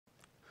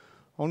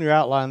On your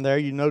outline there,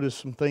 you notice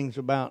some things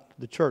about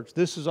the church.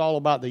 This is all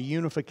about the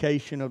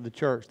unification of the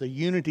church, the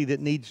unity that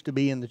needs to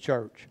be in the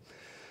church.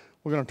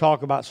 We're going to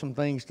talk about some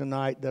things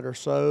tonight that are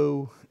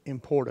so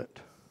important.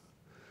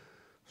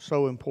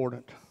 So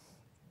important.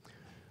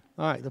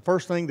 All right, the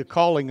first thing, the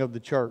calling of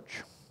the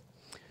church.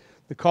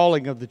 The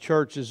calling of the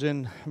church is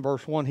in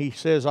verse 1. He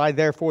says, I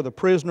therefore, the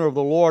prisoner of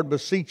the Lord,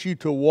 beseech you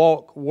to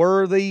walk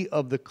worthy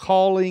of the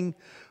calling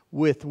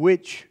with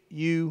which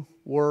you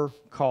were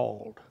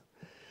called.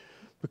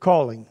 The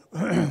calling.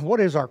 What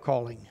is our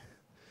calling?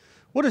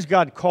 What does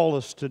God call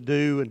us to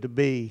do and to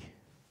be?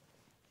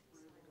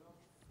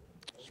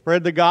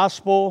 Spread the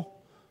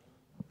gospel,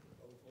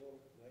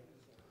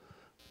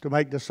 to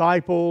make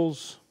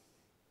disciples.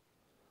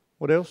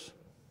 What else?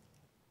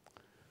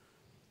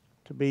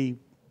 To be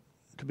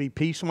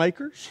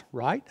peacemakers,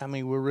 right? I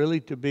mean, we're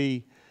really to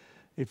be,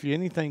 if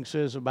anything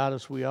says about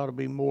us, we ought to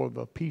be more of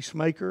a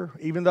peacemaker,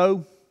 even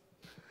though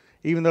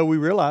we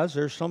realize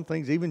there's some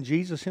things, even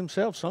Jesus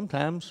himself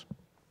sometimes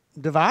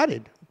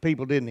divided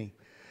people, didn't he?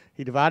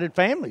 He divided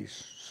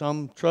families.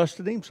 Some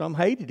trusted him, some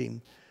hated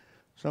him.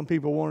 Some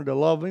people wanted to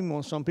love him,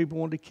 while some people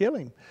wanted to kill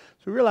him.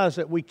 So we realize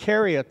that we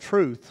carry a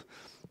truth.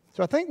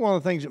 So I think one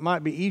of the things that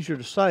might be easier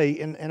to say,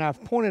 and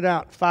I've pointed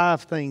out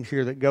 5 things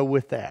here that go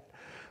with that.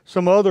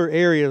 Some other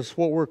areas,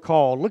 what we're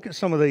called. Look at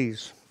some of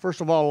these.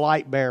 First of all,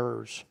 light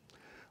bearers.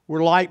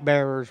 We're light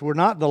bearers. We're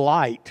not the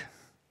light.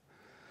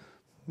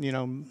 You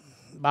know,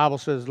 the Bible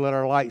says, let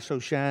our light so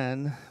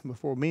shine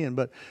before men.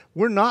 But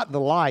we're not the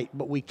light,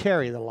 but we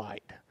carry the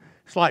light.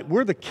 It's like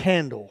we're the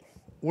candle.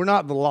 We're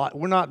not the light.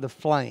 We're not the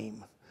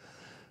flame.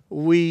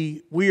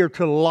 We are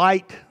to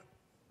light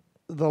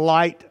the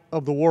light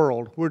of the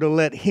world. We're to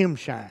let him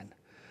shine.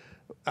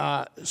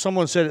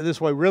 Someone said it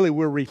this way, really,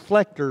 we're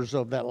reflectors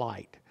of that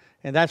light.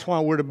 And that's why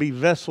we're to be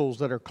vessels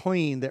that are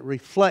clean, that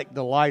reflect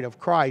the light of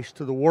Christ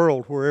to the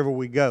world wherever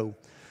we go.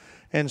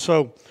 And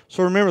so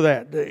remember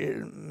that.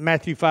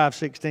 Matthew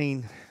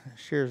 5:16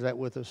 shares that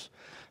with us.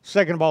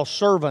 Second of all,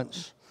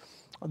 servants.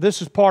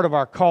 This is part of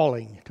our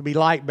calling, to be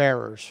light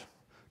bearers,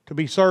 to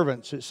be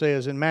servants, it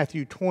says in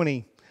Matthew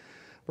 20,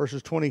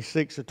 verses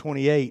 26 to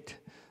 28.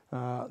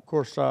 Of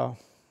course,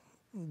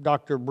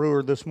 Dr.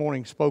 Brewer this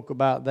morning spoke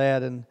about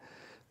that, and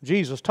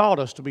Jesus taught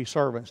us to be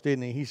servants,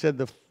 didn't he? He said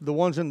the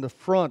ones in the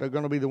front are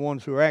going to be the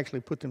ones who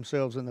actually put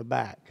themselves in the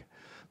back.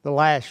 The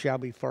last shall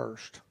be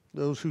first.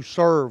 Those who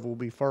serve will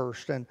be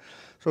first. And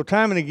so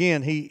time and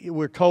again,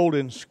 we're told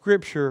in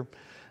Scripture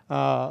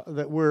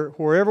that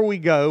wherever we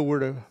go, we're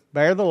to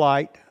bear the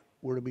light,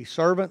 we're to be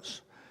servants,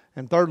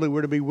 and thirdly,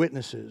 we're to be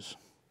witnesses.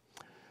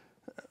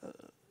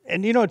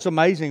 And you know, it's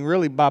amazing,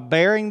 really, by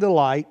bearing the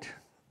light,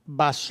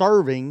 by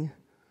serving,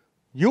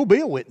 you'll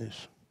be a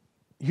witness.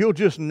 You'll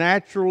just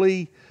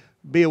naturally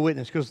be a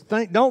witness. Because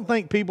don't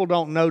think people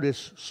don't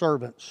notice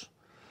servants.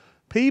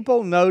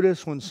 People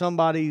notice when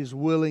somebody is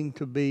willing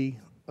to be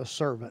a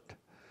servant.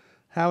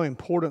 How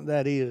important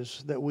that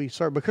is that we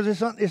serve. Because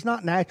it's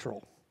not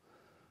natural.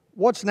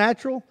 What's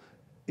natural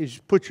is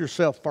put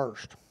yourself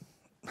first.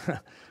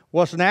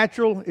 What's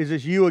natural is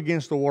it's you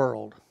against the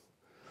world.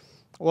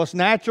 What's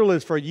natural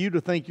is for you to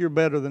think you're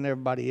better than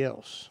everybody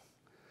else.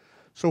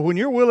 So when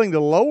you're willing to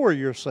lower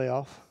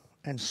yourself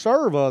and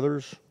serve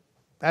others,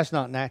 that's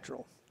not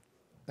natural.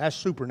 That's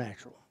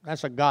supernatural.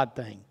 That's a God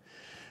thing.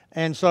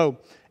 And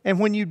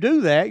when you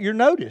do that, you're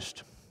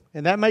noticed.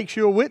 And that makes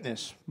you a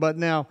witness. But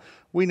now,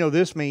 we know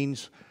this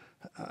means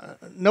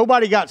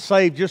nobody got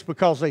saved just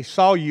because they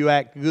saw you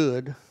act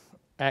good,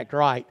 act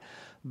right.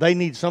 They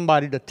need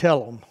somebody to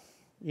tell them.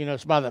 You know,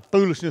 it's by the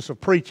foolishness of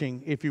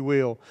preaching, if you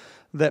will,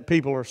 that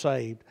people are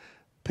saved.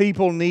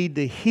 People need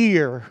to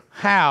hear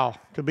how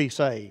to be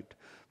saved.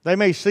 They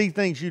may see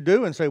things you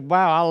do and say,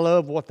 wow, I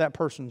love what that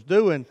person's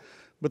doing,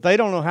 but they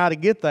don't know how to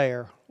get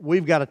there.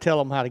 We've got to tell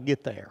them how to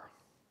get there.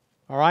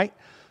 All right?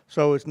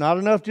 So it's not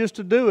enough just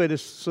to do it.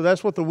 So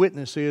that's what the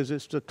witness is.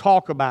 It's to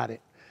talk about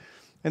it.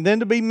 And then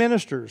to be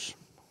ministers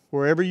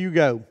wherever you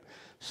go.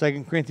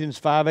 2 Corinthians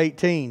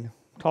 5:18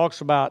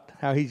 talks about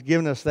how he's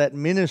given us that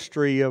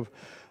ministry we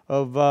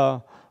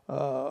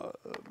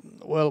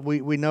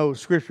know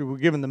Scripture, we're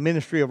given the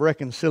ministry of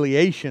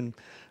reconciliation.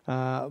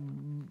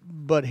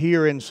 But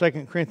here in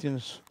 2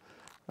 Corinthians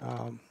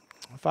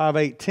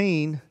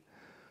 5:18,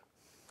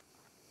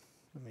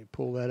 let me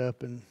pull that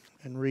up and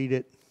read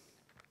it.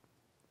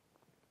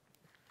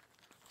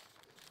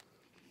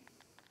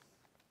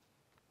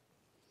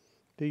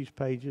 These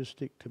pages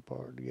stick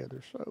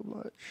together so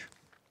much.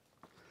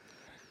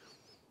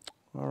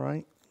 All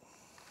right.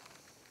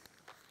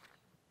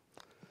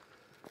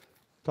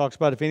 Talks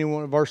about if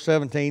anyone, verse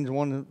 17 is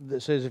one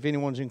that says, if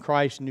anyone's in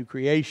Christ, a new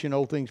creation,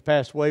 old things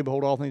passed away,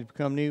 behold, all things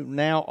become new.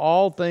 Now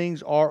all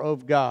things are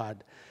of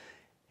God,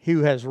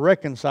 who has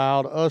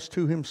reconciled us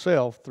to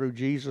himself through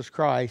Jesus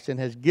Christ and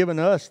has given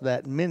us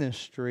that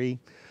ministry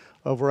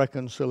of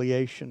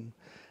reconciliation.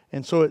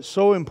 And so it's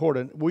so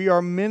important. We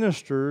are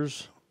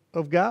ministers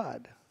of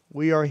God.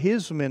 We are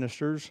his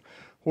ministers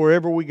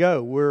wherever we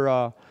go.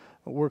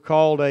 We're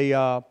called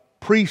a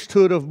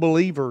priesthood of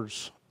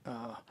believers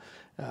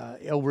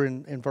over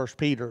in 1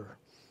 Peter.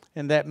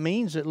 And that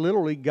means that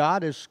literally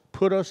God has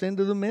put us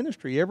into the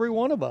ministry, every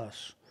one of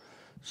us.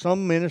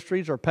 Some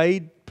ministries are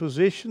paid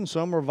positions,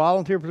 some are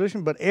volunteer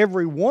positions, but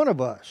every one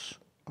of us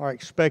are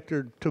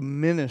expected to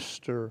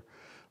minister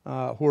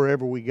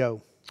wherever we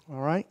go. All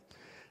right?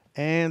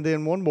 And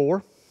then one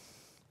more,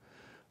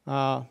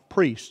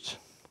 priests.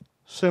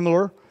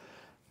 Similar.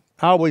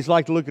 I always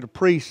like to look at a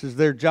priest as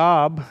their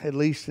job, at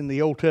least in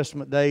the Old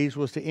Testament days,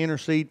 was to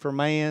intercede for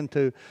man,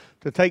 to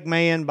take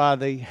man by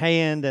the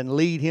hand and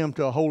lead him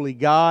to a holy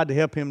God, to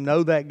help him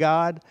know that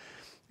God.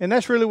 And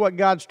that's really what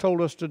God's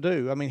told us to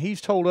do. I mean,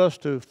 He's told us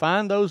to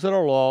find those that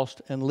are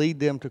lost and lead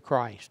them to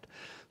Christ.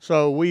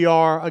 So we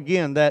are,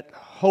 again, that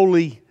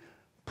holy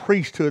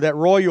priesthood, that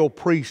royal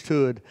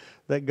priesthood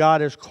that God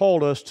has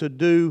called us to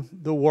do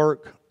the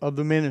work of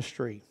the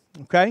ministry.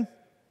 Okay?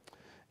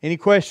 Any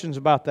questions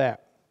about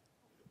that?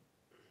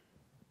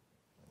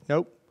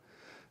 Nope.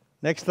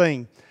 Next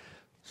thing.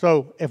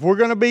 So if we're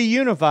going to be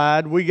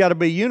unified, we got to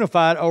be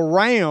unified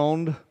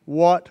around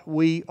what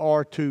we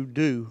are to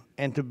do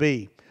and to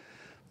be.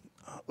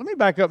 Let me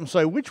back up and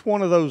say, which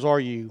one of those are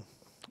you?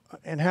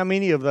 And how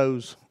many of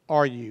those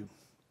are you?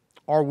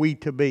 Are we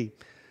to be?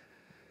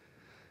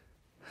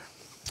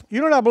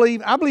 You know what I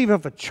believe? I believe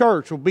if a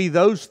church will be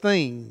those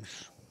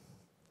things,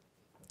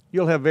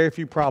 you'll have very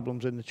few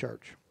problems in the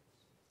church.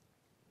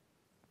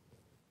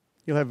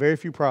 You'll have very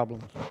few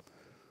problems.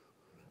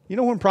 You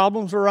know when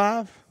problems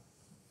arise?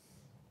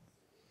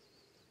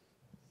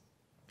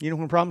 You know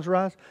when problems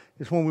arise?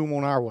 It's when we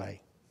want our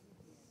way.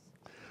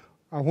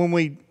 Or when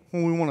we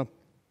want to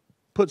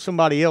put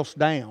somebody else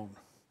down.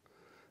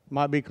 It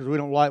might be because we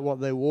don't like what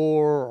they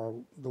wore or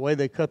the way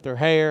they cut their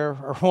hair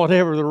or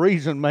whatever the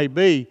reason may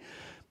be.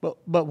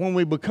 But when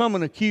we become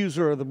an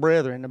accuser of the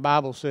brethren, the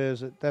Bible says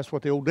that that's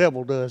what the old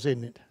devil does,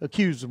 isn't it?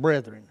 Accuse the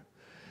brethren.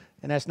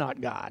 And that's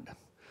not God.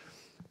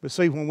 But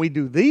see, when we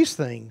do these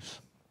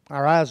things,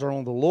 our eyes are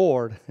on the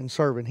Lord and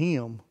serving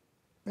Him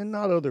and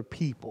not other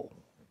people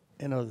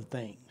and other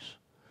things.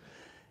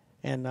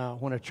 And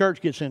when a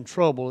church gets in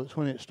trouble, it's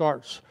when it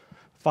starts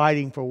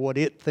fighting for what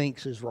it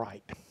thinks is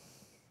right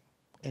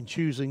and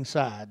choosing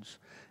sides,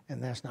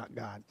 and that's not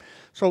God.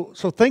 So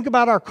think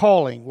about our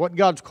calling, what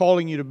God's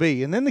calling you to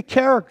be, and then the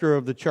character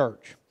of the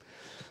church.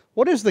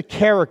 What is the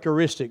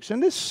characteristics?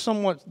 And this is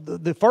somewhat,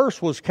 the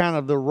first was kind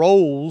of the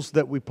roles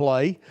that we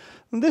play,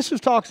 and this is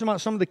talking about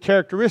some of the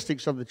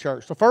characteristics of the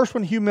church. The first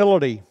one,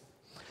 humility.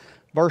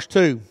 Verse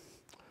 2.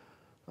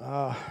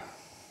 I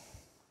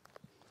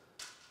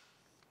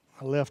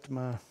left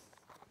my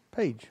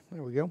page.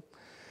 There we go.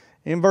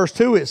 In verse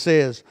 2 it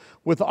says,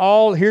 with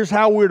all, here's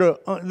how we're to,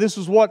 this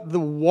is what the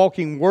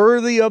walking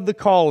worthy of the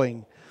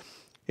calling.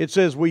 It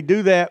says we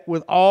do that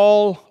with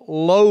all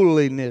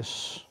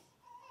lowliness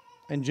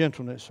and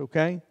gentleness,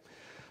 okay?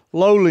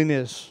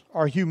 Lowliness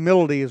or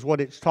humility is what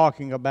it's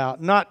talking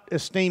about, not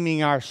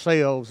esteeming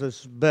ourselves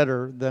as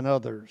better than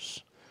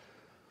others.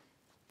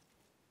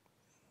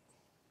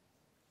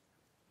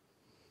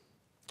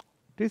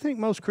 Do you think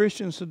most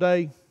Christians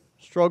today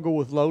struggle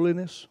with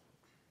lowliness?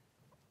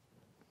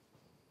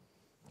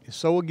 It's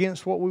so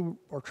against what we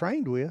are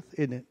trained with,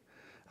 isn't it?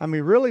 I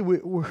mean, really,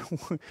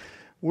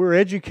 we're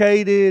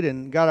educated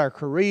and got our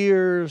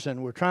careers,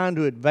 and we're trying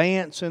to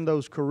advance in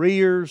those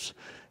careers,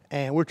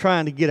 and we're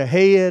trying to get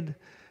ahead.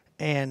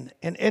 And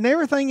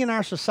everything in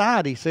our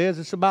society says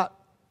it's about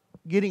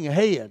getting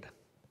ahead.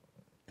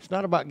 It's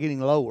not about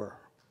getting lower.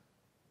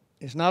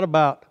 It's not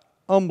about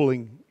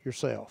humbling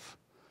yourself.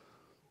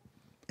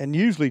 And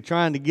usually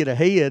trying to get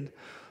ahead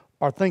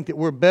or think that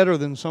we're better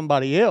than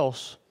somebody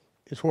else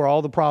is where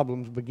all the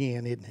problems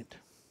begin, isn't it?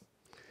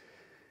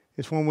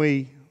 It's when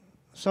we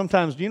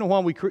sometimes, you know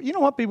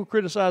why people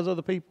criticize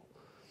other people?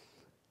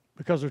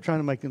 Because they're trying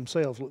to make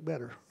themselves look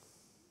better.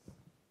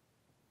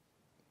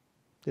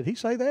 Did he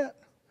say that?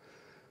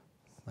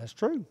 That's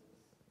true.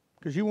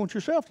 Because you want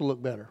yourself to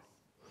look better.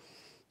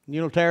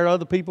 You don't tear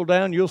other people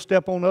down, you'll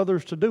step on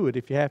others to do it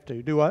if you have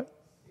to. Do what?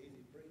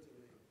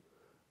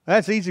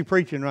 That's easy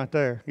preaching right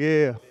there.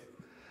 Yeah.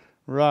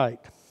 Right.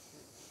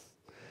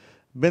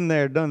 Been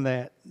there, done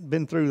that.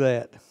 Been through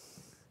that.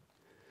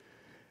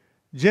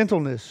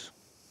 Gentleness.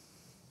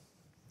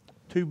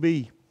 To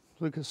be.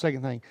 Look at the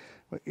second thing.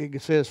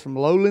 It says from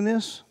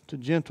lowliness to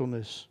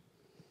gentleness.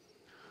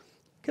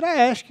 Could I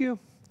ask you,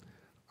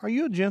 are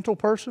you a gentle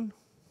person?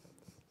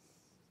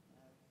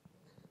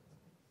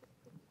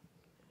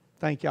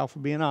 Thank y'all for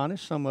being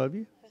honest, some of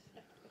you.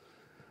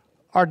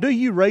 Or do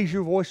you raise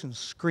your voice and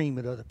scream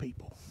at other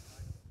people?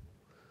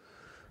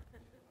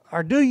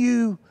 Or do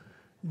you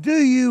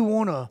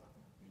want to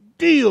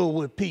deal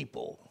with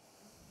people?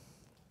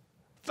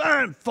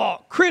 Find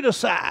fault,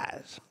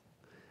 criticize.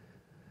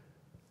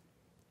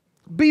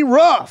 Be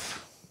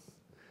rough.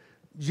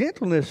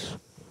 Gentleness,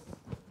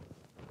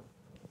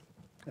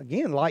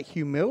 again, like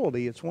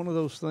humility, it's one of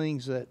those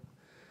things that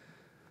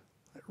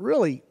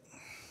really,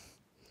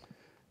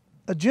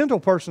 a gentle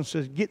person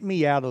says, get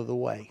me out of the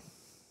way.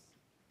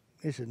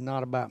 This is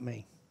not about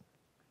me.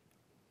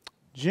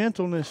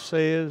 Gentleness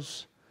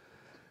says,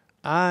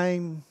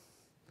 I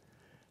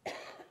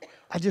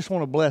just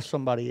want to bless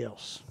somebody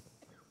else.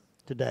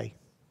 today.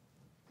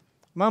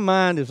 My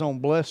mind is on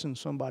blessing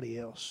somebody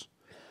else.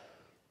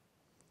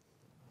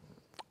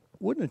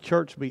 Wouldn't a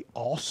church be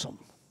awesome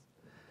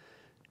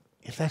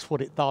if that's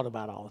what it thought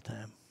about all the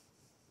time?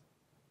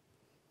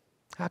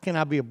 How can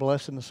I be a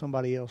blessing to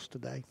somebody else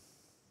today?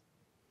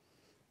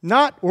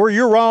 Not where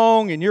you're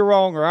wrong,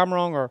 or I'm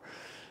wrong,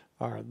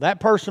 or that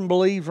person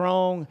believes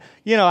wrong.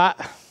 You know,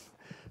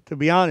 to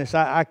be honest,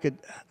 I could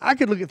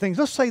look at things.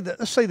 Let's say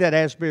that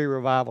Asbury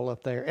revival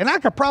up there, and I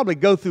could probably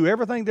go through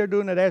everything they're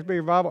doing at Asbury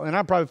revival, and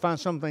I'd probably find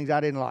some things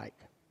I didn't like.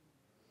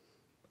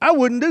 I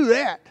wouldn't do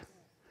that.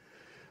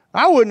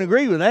 I wouldn't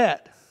agree with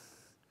that.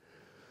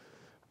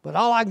 But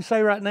all I can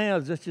say right now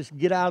is let's just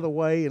get out of the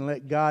way and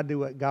let God do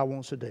what God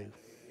wants to do.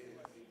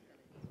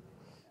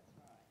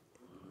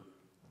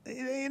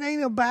 It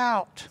ain't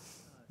about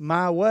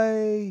my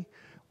way,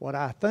 what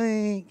I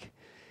think.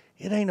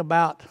 It ain't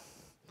about,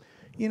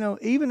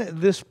 even at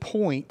this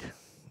point,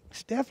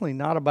 it's definitely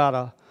not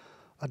about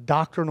a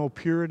doctrinal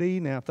purity.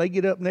 Now, if they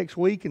get up next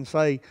week and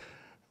say,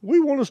 we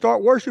want to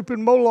start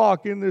worshiping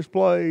Moloch in this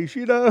place,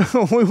 we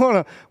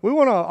want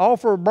to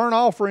offer burnt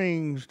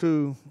offerings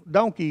to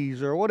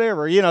donkeys or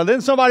whatever,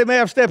 then somebody may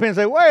have to step in and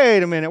say,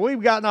 wait a minute,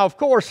 we've gotten off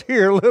course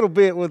here a little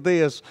bit with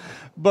this.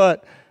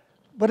 But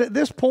at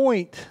this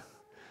point,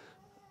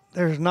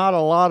 there's not a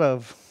lot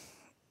of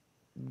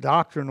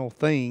doctrinal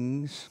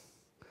things.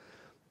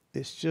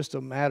 It's just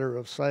a matter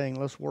of saying,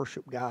 let's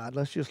worship God.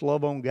 Let's just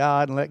love on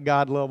God and let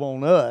God love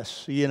on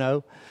us,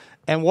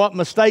 And what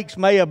mistakes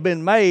may have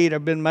been made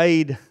have been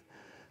made,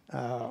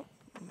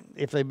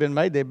 if they've been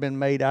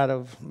made out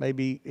of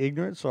maybe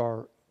ignorance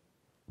or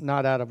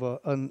not out of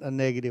a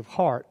negative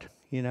heart,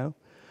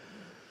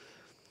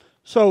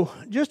 So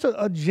just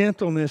a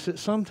gentleness that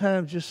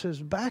sometimes just says,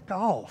 back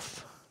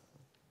off.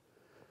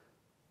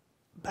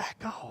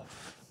 Back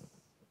off.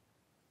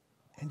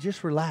 And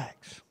just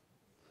relax.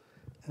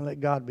 And let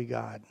God be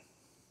God.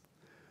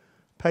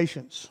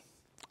 Patience.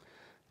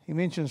 He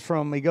goes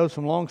from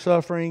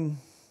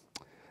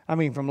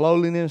from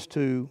lowliness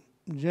to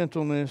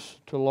gentleness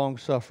to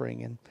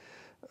long-suffering. And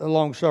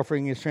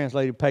long-suffering is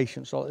translated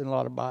patience in a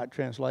lot of Bible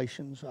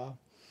translations.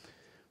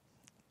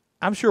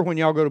 I'm sure when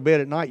y'all go to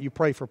bed at night, you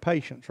pray for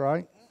patience,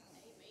 right?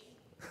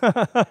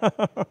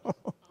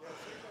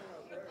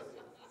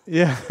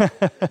 Yeah.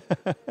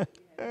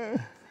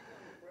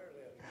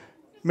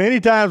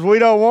 Many times we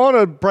don't want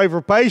to pray for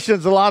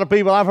patience. A lot of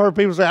people, I've heard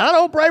people say, I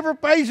don't pray for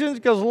patience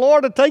because the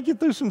Lord will take you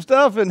through some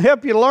stuff and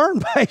help you learn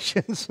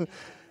patience.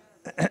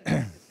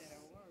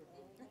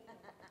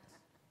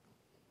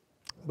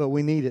 But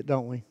we need it,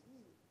 don't we?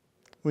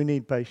 We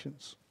need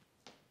patience.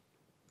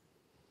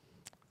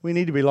 We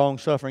need to be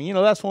long-suffering.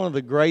 That's one of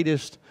the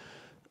greatest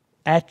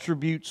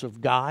attributes of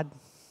God,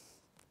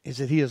 is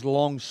that He is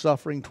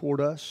long-suffering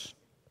toward us.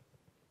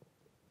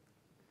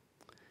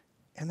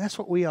 And that's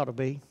what we ought to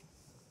be.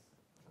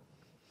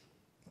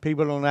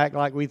 People don't act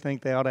like we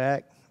think they ought to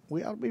act.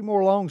 We ought to be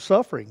more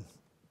long-suffering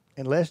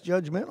and less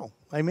judgmental.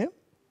 Amen?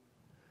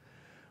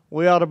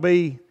 We ought to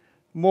be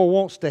more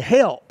wants to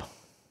help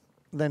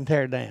than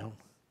tear down.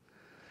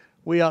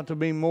 We ought to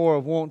be more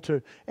of want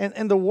to...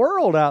 And the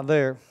world out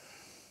there...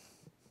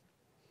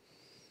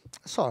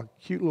 I saw a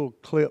cute little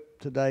clip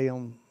today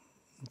on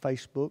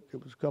Facebook.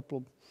 It was a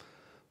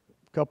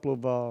couple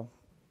of a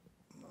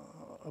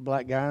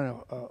black guy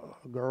and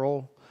a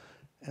girl,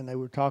 and they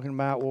were talking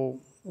about, well,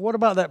 what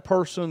about that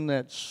person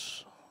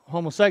that's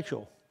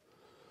homosexual?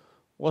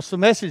 What's the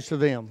message to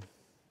them?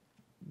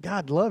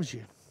 God loves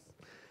you,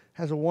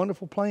 has a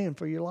wonderful plan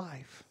for your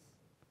life.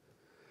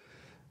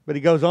 But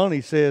he goes on,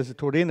 he says,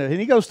 toward the end of it,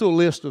 and he goes through a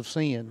list of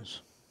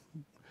sins.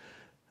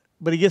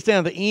 But he gets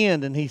down to the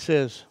end and he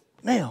says,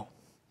 now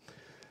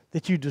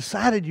that you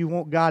decided you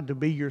want God to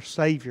be your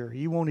Savior,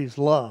 you want His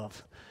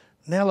love,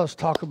 now let's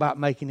talk about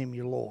making Him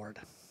your Lord.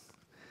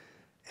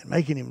 And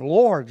making Him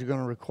Lord is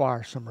going to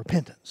require some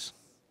repentance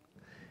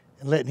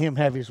and letting Him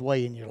have His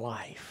way in your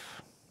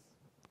life.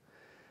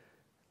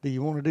 Do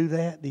you want to do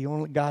that? Do you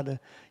want God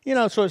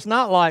to... so it's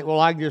not like, well,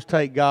 I can just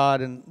take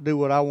God and do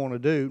what I want to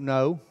do.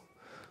 No.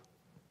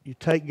 You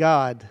take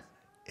God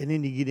and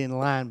then you get in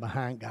line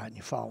behind God and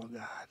you follow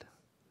God.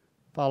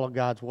 Follow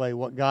God's way.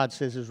 What God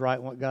says is right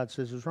and what God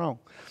says is wrong.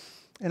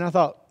 And I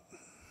thought,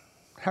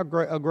 how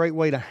a great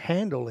way to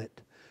handle it.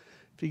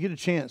 If you get a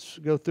chance,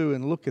 go through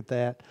and look at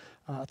that.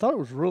 I thought it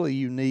was a really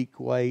unique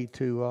way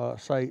to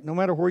say, no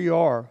matter where you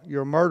are,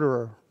 you're a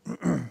murderer,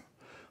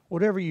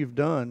 whatever you've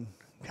done,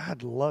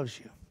 God loves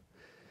you,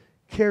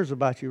 cares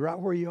about you right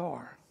where you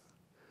are.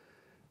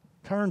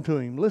 Turn to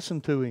Him, listen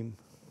to Him.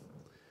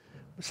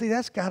 See,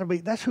 that's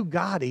who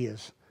God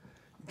is.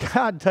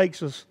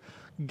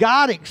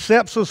 God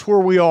accepts us where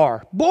we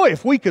are. Boy,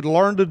 if we could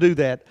learn to do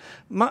that.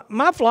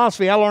 My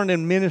philosophy I learned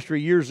in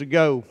ministry years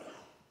ago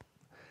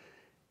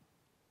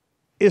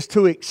is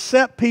to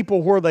accept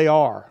people where they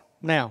are.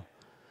 Now,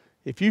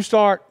 if you're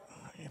some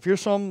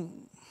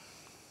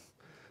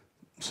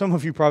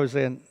of you probably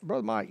saying,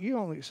 Brother Mike, you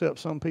only accept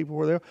some people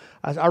where they are.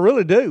 I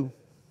really do.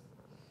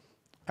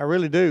 I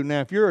really do.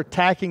 Now, if you're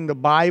attacking the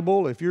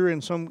Bible, if you're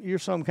some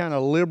kind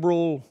of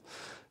liberal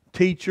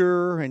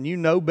teacher and you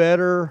know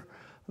better,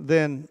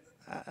 then,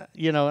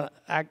 I'm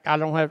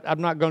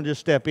not going to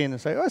just step in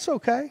and say, oh, it's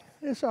okay.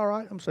 It's all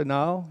right. I'm saying,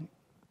 no,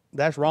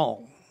 that's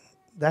wrong.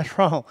 That's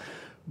wrong.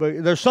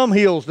 But there's some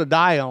hills to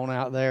die on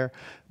out there.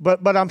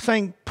 But I'm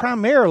saying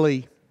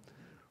primarily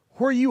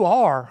where you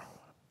are,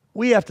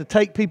 we have to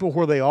take people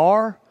where they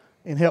are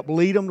and help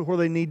lead them to where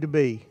they need to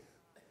be.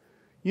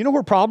 You know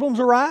where problems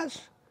arise?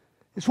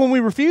 It's when we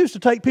refuse to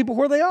take people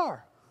where they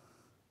are.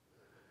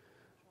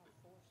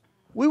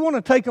 We want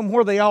to take them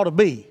where they ought to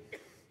be.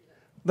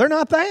 They're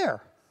not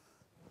there.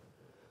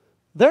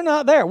 They're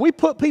not there. We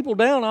put people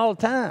down all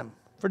the time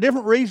for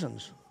different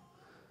reasons.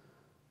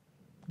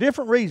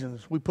 Different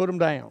reasons we put them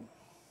down.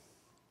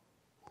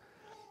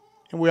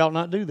 And we ought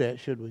not do that,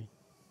 should we?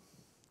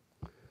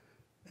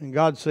 And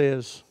God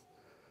says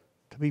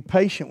to be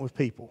patient with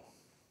people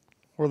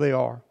where they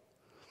are.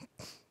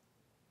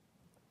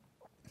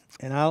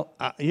 And I'll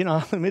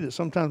admit it,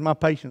 sometimes my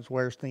patience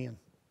wears thin.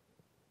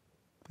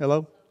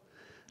 Hello?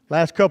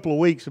 Last couple of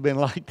weeks have been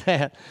like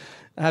that.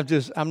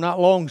 I'm not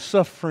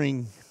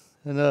long-suffering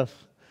enough.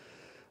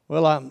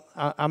 Well,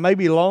 I may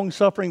be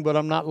long-suffering, but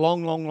I'm not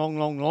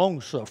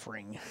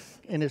long-suffering.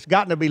 And it's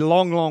gotten to be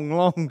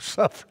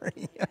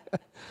long-suffering.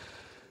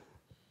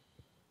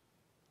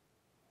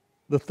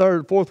 The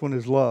fourth one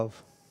is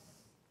love.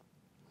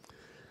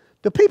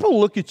 Do people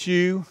look at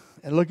you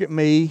and look at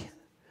me,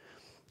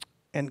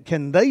 and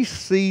can they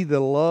see the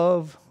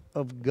love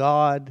of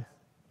God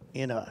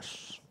in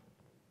us?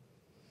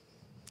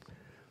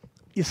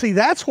 You see,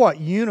 that's what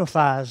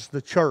unifies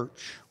the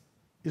church,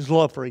 is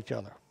love for each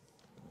other.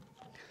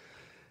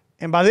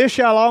 And by this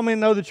shall all men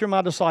know that you're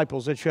my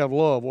disciples, that you have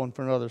love one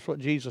for another. That's what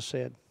Jesus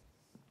said.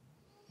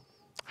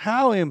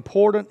 How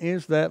important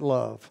is that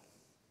love?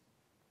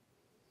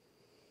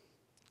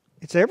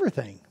 It's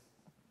everything.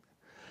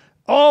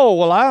 Oh,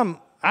 well,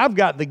 I've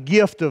got the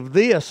gift of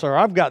this, or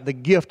I've got the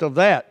gift of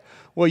that.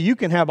 Well, you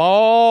can have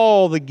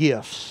all the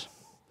gifts,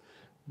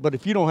 but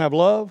if you don't have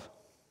love,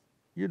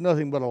 you're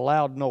nothing but a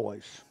loud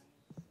noise.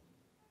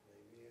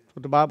 That's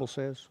what the Bible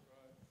says.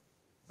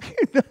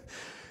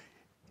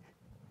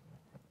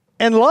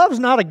 And love's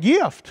not a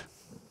gift.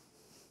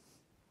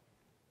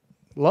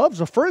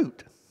 Love's a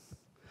fruit.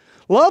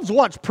 Love's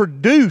what's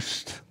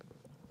produced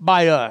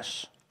by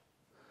us.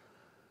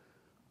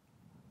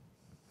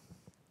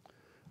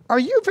 Are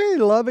you very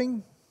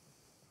loving?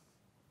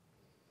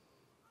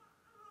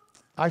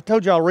 I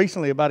told y'all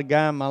recently about a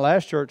guy in my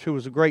last church who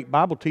was a great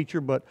Bible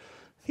teacher, but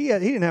he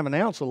didn't have an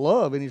ounce of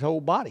love in his whole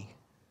body.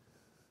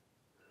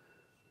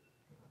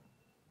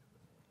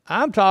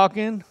 I'm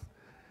talking,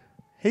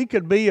 he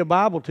could be a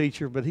Bible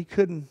teacher, but he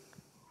wasn't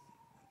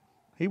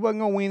going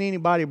to win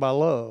anybody by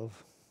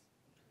love.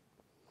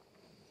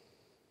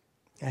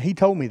 And he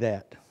told me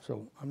that,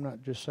 so I'm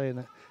not just saying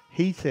that.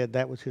 He said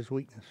that was his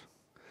weakness.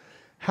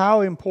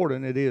 How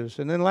important it is.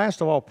 And then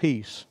last of all,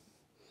 peace.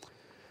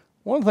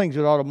 One of the things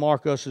that ought to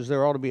mark us is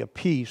there ought to be a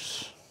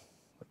peace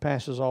that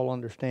passes all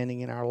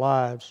understanding in our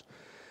lives.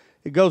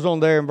 It goes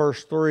on there in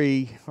verse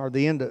 3, or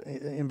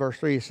in verse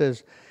 3, it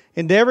says,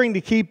 endeavoring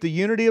to keep the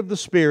unity of the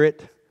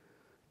Spirit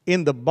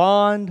in the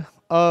bond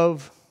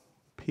of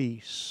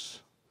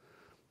peace.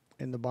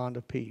 In the bond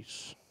of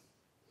peace.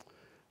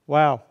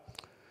 Wow.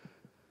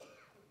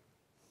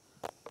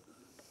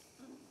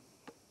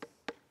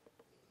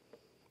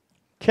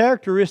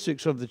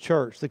 Characteristics of the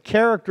church. The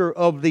character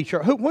of the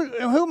church. Who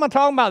am I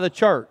talking about? The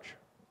church.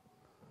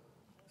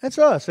 That's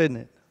us, isn't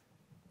it?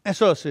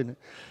 That's us, isn't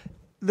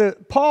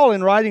it? Paul,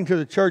 in writing to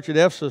the church at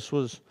Ephesus,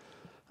 was,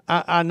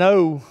 I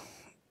know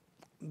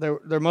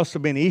there must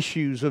have been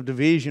issues of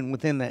division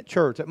within that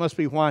church. That must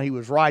be why he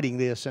was writing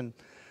this. And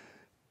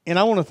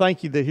I want to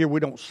thank you that here we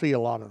don't see a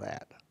lot of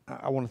that.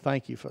 I want to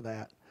thank you for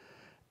that.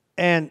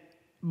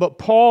 But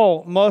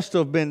Paul must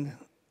have been,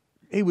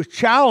 he was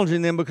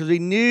challenging them because he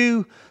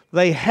knew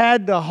they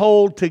had to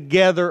hold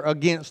together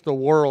against the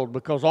world,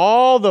 because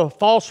all the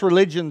false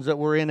religions that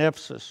were in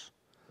Ephesus,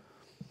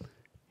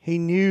 he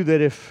knew that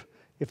if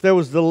there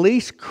was the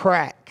least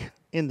crack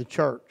in the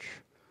church,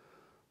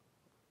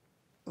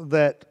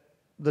 that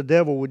the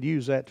devil would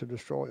use that to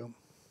destroy them.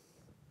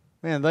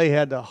 Man, they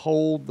had to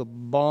hold the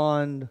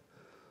bond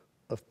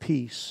of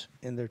peace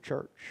in their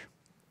church.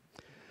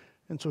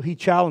 And so he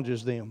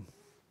challenges them.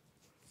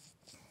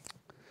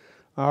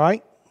 All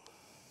right?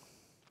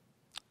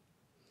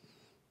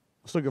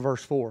 Let's look at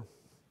verse 4.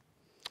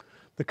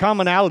 The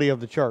commonality of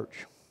the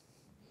church.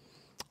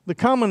 The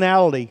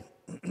commonality.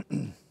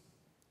 I'm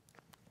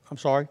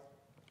sorry.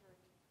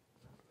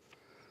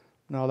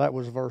 No, that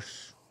was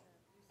verse.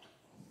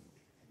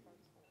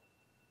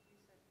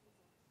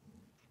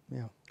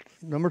 Yeah.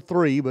 Number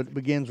 3, but it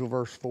begins with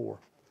verse 4.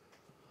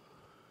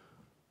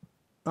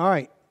 All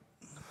right.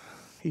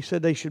 He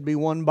said they should be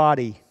one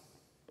body.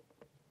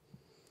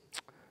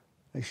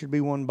 They should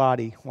be one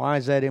body. Why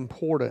is that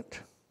important?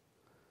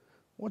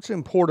 What's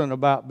important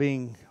about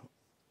being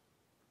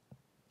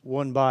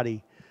one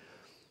body?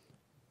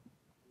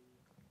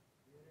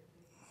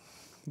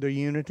 The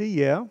unity,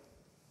 yeah.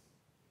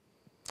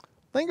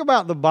 Think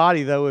about the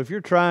body, though. If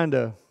you're trying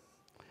to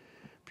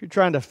if you're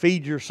trying to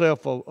feed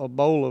yourself a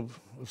bowl of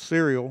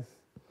cereal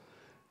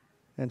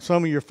and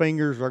some of your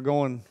fingers are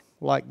going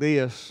like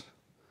this,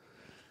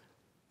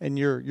 and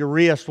your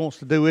wrist wants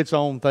to do its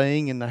own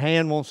thing, and the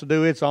hand wants to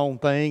do its own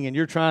thing, and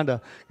you're trying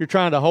to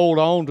hold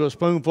on to a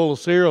spoonful of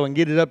cereal and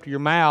get it up to your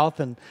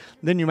mouth, and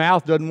then your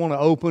mouth doesn't want to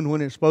open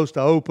when it's supposed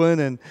to open,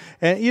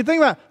 and you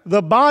think about it,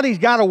 the body's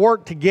got to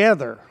work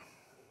together.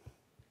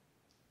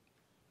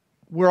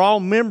 We're all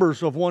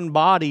members of one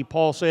body,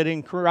 Paul said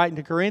in writing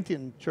to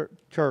Corinthian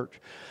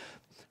church.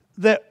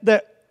 That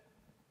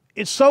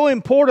it's so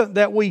important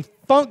that we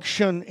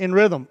function in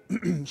rhythm.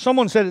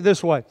 Someone said it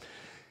this way.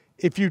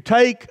 If you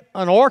take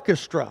an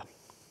orchestra,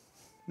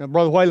 now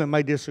Brother Whalen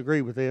may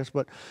disagree with this,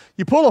 but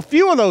you pull a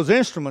few of those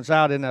instruments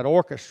out in that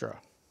orchestra.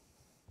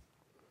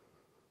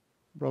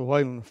 Brother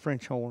Whalen, the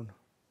French horn.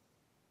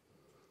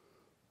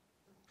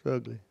 It's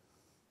ugly.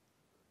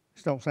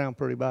 It don't sound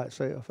pretty by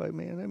itself.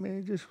 Amen. I mean,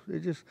 it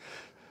just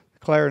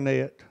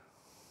clarinet.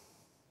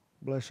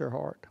 Bless their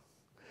heart.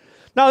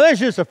 Now, there's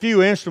just a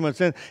few instruments,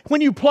 and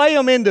when you play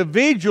them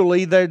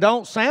individually, they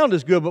don't sound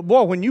as good. But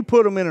boy, when you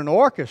put them in an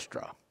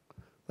orchestra,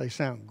 they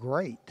sound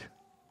great.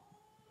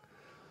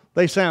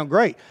 They sound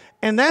great.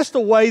 And that's the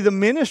way the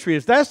ministry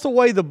is. That's the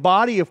way the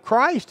body of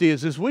Christ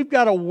is we've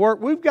got to work,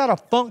 we've got to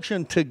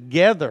function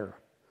together.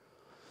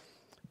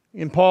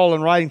 In Paul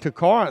in writing to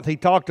Corinth, he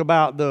talked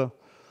about the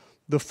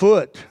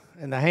foot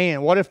and the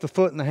hand. What if the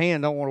foot and the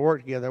hand don't want to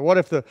work together? What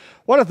if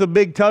the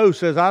big toe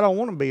says, I don't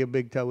want to be a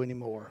big toe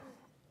anymore.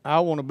 I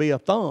want to be a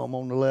thumb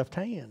on the left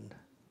hand.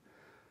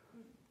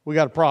 We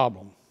got a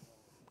problem,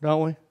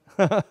 don't we?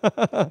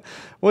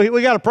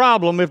 we got a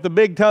problem if the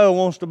big toe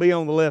wants to be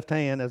on the left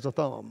hand as a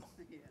thumb.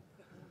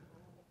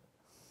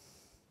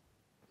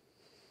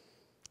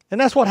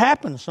 And that's what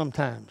happens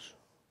sometimes.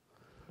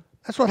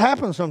 That's what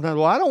happens sometimes.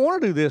 Well, I don't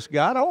want to do this,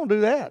 God. I want to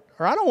do that.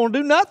 Or I don't want to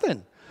do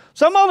nothing.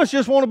 Some of us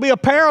just want to be a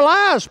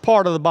paralyzed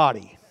part of the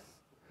body.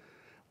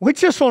 We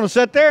just want to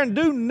sit there and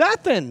do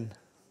nothing.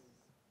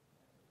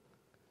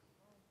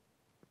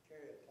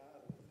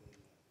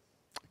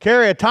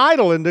 Carry a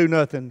title and do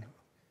nothing.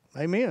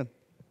 Amen.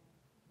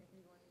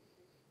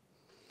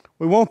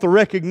 We want the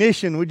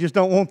recognition, we just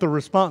don't want the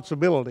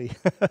responsibility.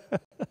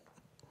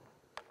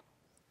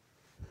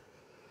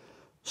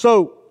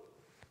 So,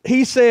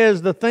 he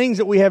says the things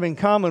that we have in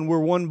common, we're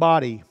one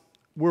body,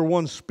 we're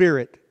one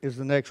spirit, is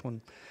the next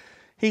one.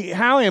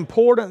 How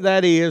important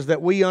that is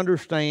that we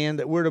understand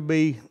that we're to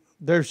be,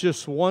 there's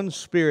just one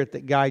spirit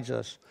that guides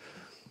us.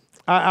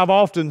 I've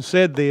often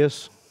said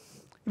this.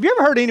 Have you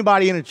ever heard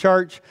anybody in a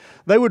church,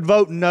 they would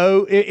vote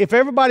no? If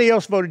everybody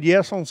else voted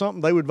yes on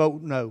something, they would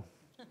vote no.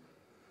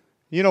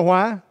 You know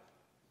why?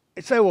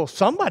 They say, well,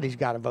 somebody's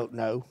got to vote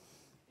no.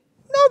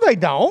 No, they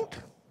don't.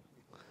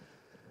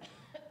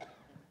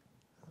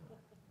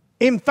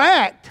 In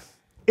fact,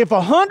 if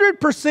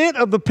 100%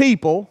 of the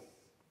people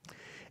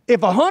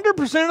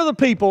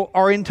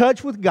are in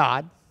touch with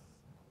God,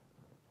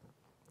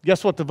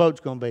 guess what the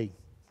vote's going to be?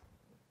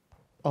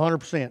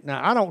 100%.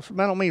 Now, I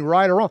don't mean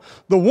right or wrong.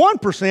 The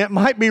 1%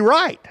 might be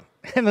right,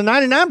 and the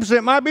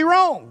 99% might be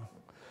wrong.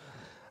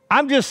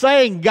 I'm just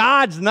saying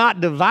God's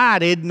not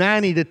divided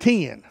 90 to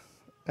 10.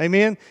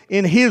 Amen?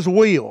 In His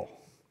will.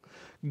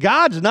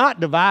 God's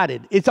not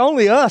divided. It's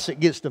only us that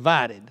gets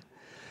divided.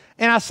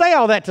 And I say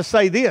all that to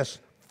say this.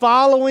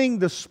 Following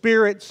the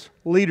Spirit's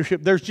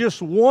leadership. There's just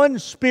one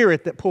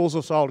Spirit that pulls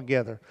us all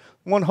together.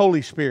 One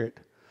Holy Spirit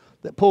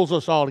that pulls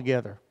us all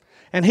together.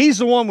 And He's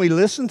the one we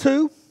listen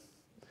to.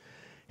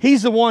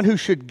 He's the one who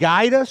should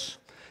guide us.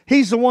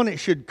 He's the one that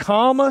should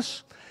calm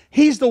us.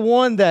 He's the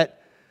one that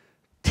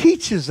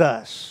teaches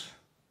us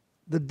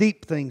the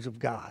deep things of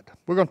God.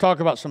 We're going to talk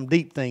about some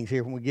deep things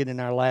here when we get in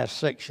our last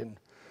section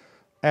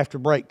after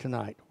break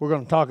tonight. We're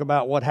going to talk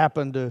about what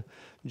happened to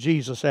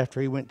Jesus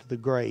after He went to the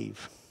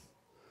grave.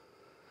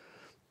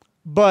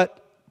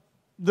 But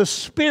the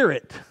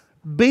Spirit,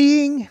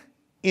 being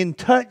in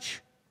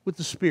touch with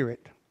the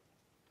Spirit,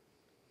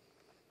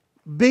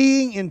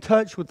 being in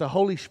touch with the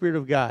Holy Spirit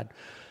of God.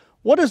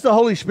 What does the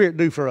Holy Spirit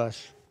do for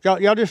us?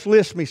 Y'all just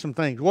list me some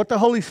things. What the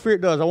Holy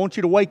Spirit does. I want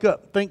you to wake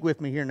up. Think with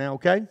me here now,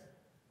 okay?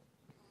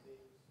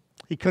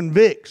 He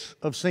convicts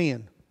of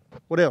sin.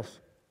 What else?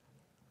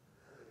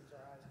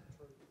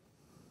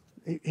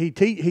 He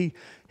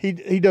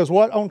does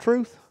what on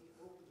truth?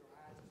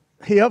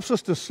 He helps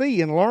us to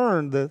see and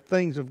learn the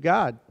things of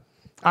God.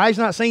 Eyes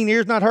not seen,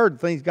 ears not heard, the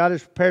things God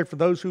has prepared for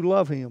those who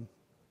love Him.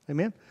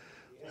 Amen?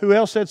 Yeah. Who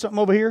else said something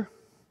over here?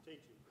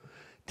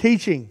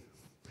 Teaching.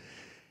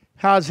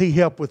 How does He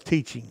help with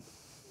teaching?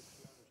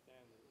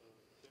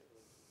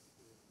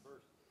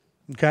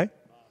 Okay.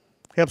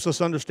 Helps us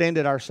understand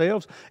it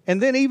ourselves.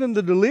 And then even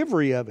the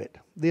delivery of it.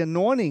 The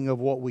anointing of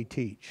what we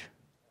teach.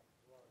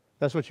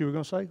 That's what you were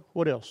going to say?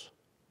 What else?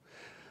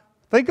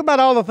 Think about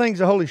all the things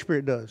the Holy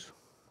Spirit does.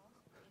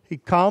 He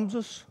calms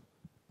us.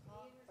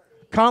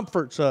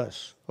 Comforts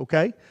us.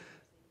 Okay?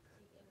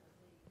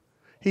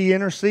 He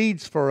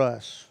intercedes for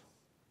us.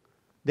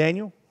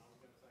 Daniel?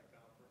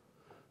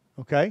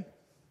 Okay.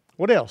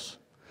 What else?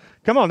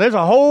 Come on, there's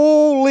a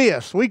whole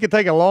list. We could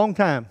take a long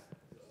time.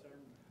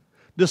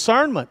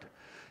 Discernment.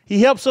 He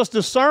helps us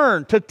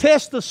discern, to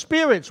test the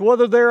spirits,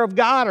 whether they're of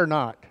God or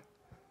not.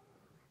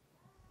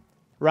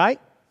 Right?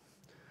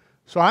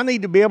 So I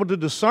need to be able to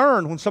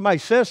discern when somebody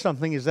says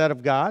something, is that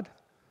of God?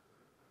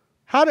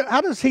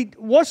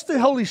 What's the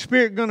Holy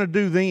Spirit going to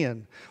do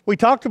then? We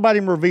talked about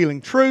Him revealing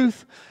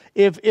truth.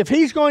 If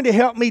He's going to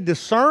help me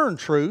discern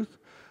truth,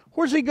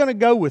 where's He going to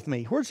go with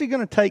me? Where's He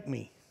going to take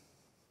me?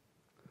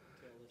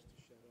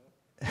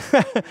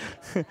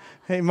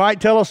 He might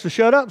tell us to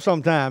shut up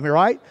sometime,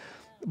 right?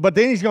 But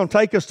then He's going to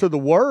take us to the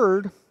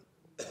Word.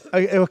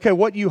 Okay,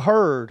 what you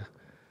heard,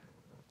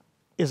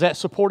 is that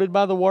supported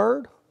by the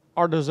Word?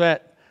 Or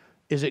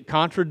is it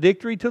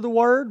contradictory to the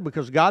Word?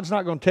 Because God's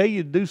not going to tell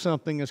you to do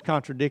something that's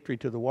contradictory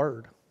to the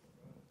Word.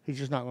 He's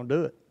just not going to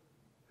do it.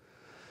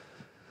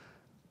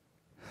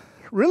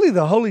 Really,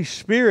 the Holy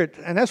Spirit,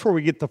 and that's where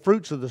we get the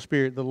fruits of the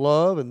Spirit, the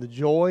love and the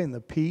joy and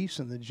the peace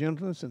and the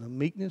gentleness and the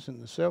meekness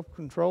and the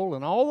self-control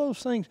and all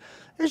those things.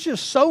 There's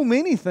just so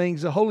many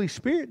things the Holy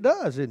Spirit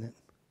does, isn't it?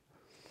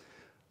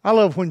 I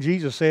love when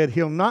Jesus said,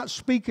 He'll not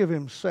speak of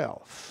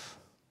Himself.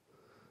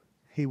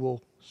 He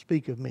will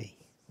speak of me.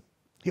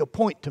 He'll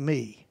point to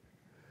me.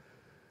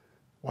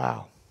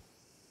 Wow.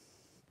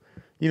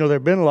 You know, there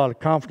have been a lot of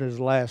conferences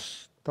the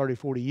last 30,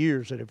 40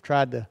 years that have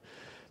tried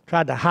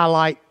to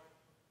highlight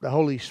the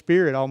Holy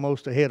Spirit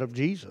almost ahead of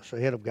Jesus,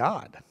 ahead of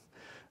God.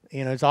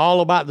 You know, it's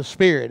all about the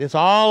Spirit. It's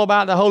all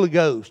about the Holy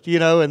Ghost, you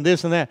know, and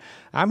this and that.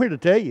 I'm here to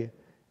tell you,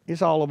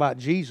 it's all about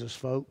Jesus,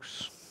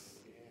 folks.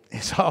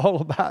 It's all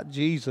about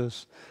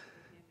Jesus.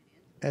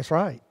 That's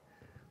right.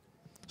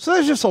 So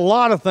there's just a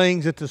lot of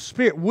things that the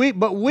Spirit,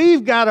 but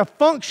we've got to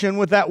function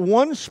with that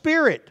one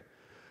Spirit.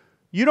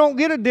 You don't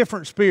get a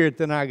different spirit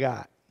than I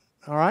got,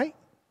 all right?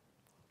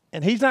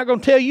 And He's not going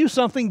to tell you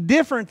something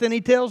different than He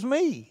tells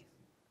me.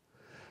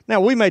 Now,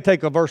 we may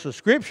take a verse of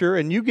Scripture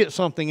and you get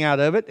something out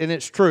of it and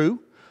it's true,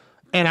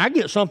 and I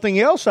get something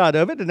else out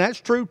of it and that's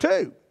true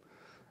too.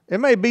 It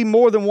may be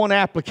more than one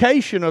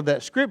application of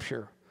that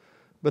Scripture,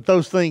 but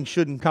those things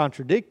shouldn't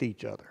contradict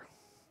each other,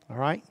 all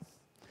right?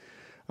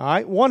 All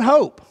right, one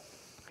hope.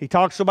 He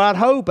talks about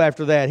hope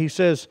after that. He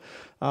says,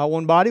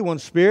 one body, one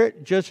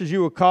spirit, just as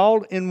you were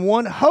called in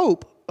one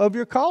hope of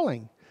your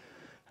calling.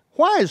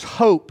 Why is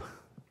hope?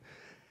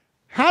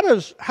 How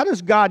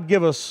does God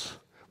give us,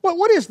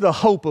 what is the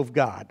hope of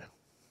God?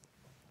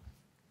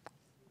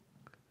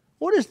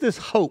 What is this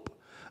hope?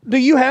 Do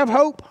you have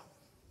hope?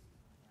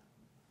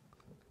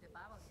 The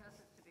Bible tells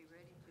us to be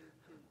ready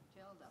to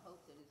tell the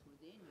hope that is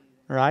within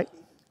you. Right.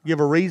 Give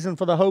a reason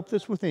for the hope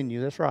that's within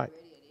you. That's right. Ready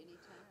at any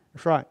time.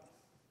 That's right.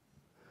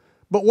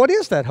 But what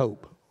is that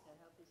hope? That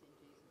hope is in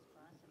Jesus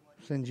Christ.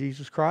 It's in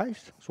Jesus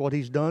Christ. It's what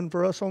He's done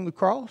for us on the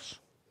cross.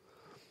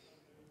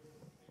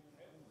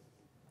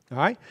 All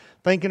right?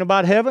 Thinking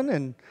about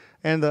heaven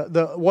and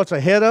the what's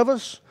ahead of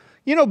us.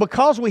 You know,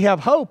 because we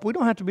have hope, we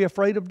don't have to be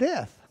afraid of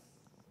death.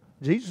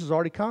 Jesus has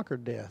already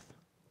conquered death.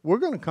 We're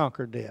going to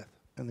conquer death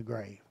and the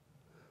grave.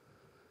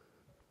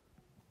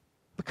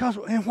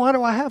 And why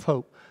do I have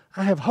hope?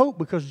 I have hope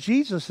because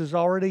Jesus has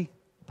already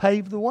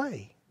paved the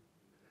way.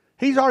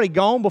 He's already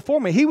gone before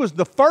me. He was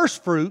the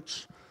first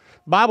fruits.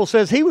 The Bible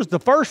says He was the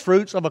first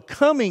fruits of a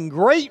coming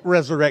great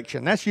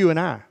resurrection. That's you and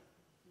I.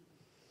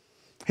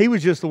 He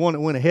was just the one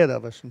that went ahead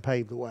of us and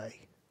paved the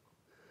way.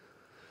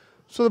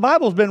 So the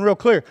Bible's been real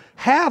clear.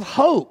 Have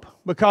hope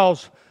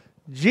because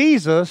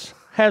Jesus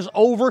has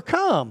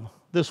overcome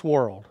this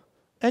world.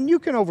 And you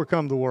can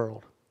overcome the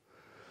world.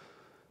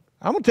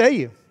 I'm going to tell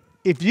you,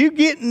 if you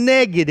get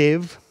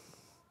negative,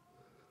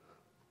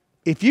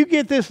 if you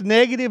get this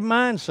negative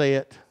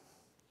mindset,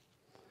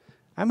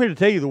 I'm here to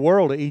tell you the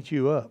world will eat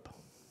you up.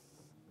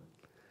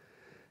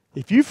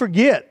 If you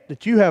forget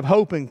that you have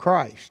hope in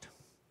Christ,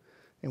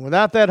 and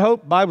without that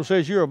hope, the Bible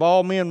says you're of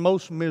all men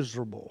most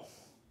miserable.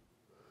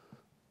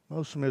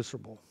 Most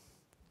miserable.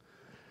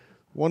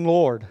 One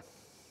Lord.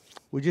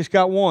 We just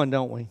got one,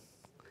 don't we?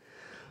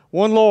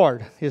 One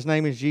Lord. His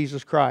name is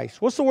Jesus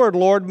Christ. What's the word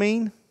Lord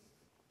mean?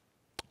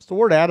 It's the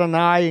word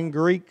Adonai in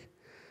Greek.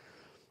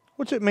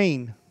 What's it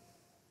mean?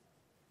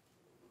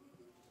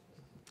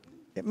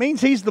 It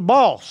means He's the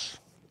boss.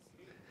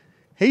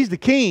 He's the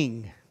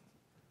king.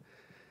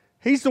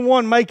 He's the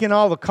one making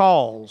all the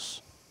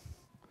calls.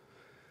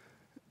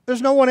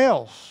 There's no one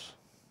else.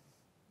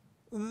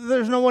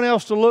 There's no one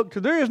else to look to.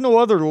 There is no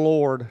other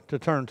Lord to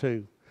turn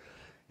to.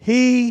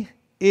 He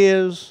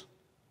is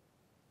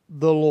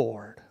the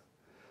Lord,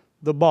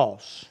 the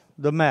boss,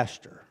 the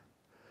master.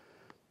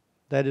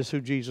 That is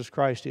who Jesus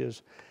Christ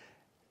is.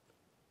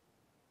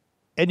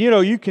 And you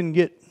know,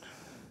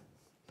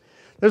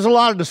 there's a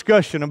lot of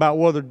discussion about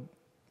whether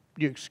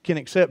you can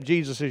accept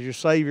Jesus as your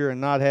Savior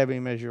and not have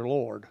Him as your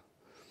Lord.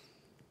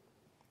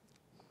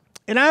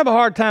 And I have a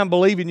hard time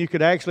believing you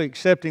could actually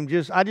accept Him.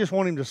 I just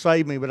want Him to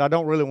save me, but I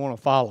don't really want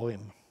to follow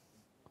Him.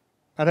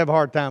 I'd have a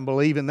hard time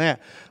believing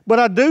that. But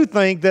I do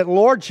think that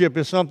lordship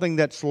is something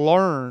that's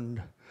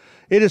learned.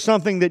 It is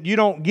something that you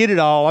don't get it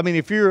all. I mean,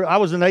 I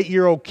was an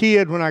 8-year-old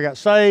kid when I got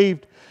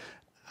saved.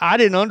 I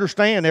didn't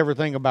understand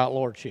everything about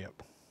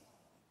lordship.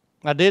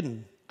 I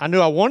didn't. I knew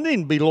I wanted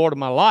Him to be Lord of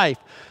my life,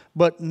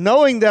 But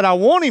knowing that I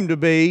want Him to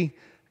be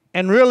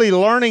and really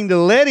learning to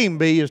let Him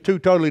be is two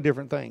totally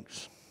different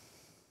things.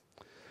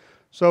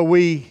 So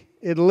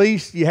at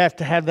least you have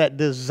to have that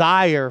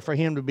desire for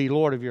Him to be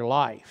Lord of your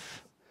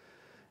life.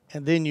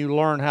 And then you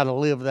learn how to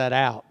live that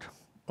out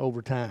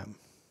over time.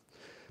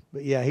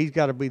 But yeah, He's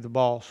got to be the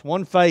boss.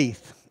 One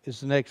faith is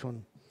the next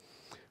one.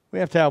 We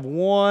have to have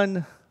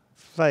one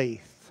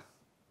faith.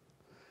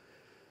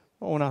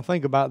 Well, when I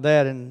think about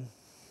that, and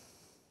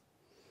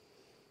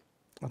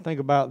I think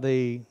about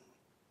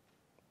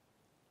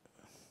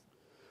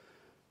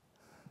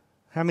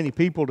how many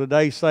people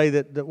today say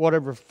that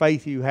whatever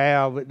faith you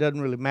have, it doesn't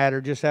really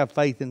matter, just have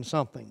faith in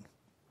something.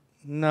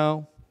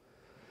 No.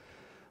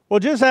 Well,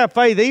 just have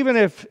faith, even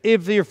if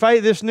your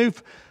faith,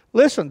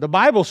 listen, the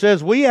Bible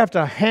says we have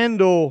to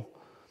handle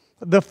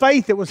the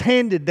faith that was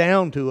handed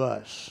down to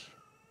us.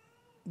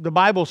 The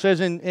Bible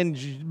says in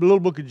the little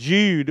book of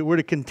Jude that we're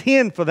to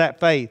contend for that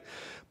faith.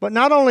 But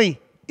not only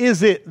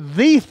is it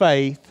the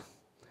faith,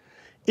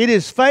 it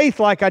is faith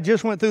like I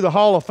just went through the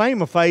Hall of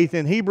Fame of Faith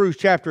in Hebrews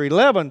chapter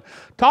 11,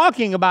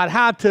 talking about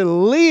how to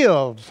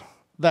live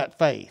that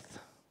faith.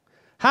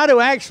 How to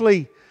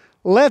actually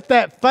let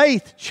that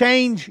faith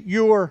change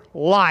your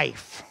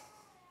life.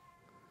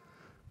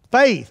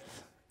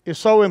 Faith is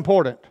so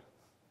important.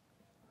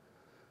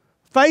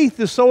 Faith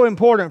is so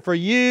important for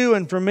you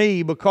and for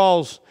me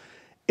because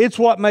it's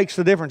what makes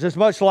the difference. It's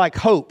much like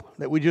hope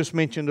that we just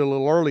mentioned a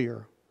little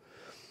earlier.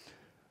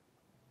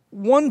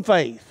 One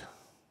faith.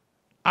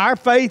 Our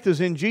faith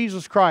is in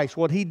Jesus Christ,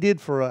 what He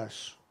did for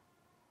us.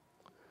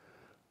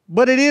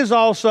 But it is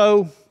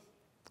also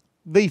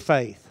the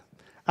faith.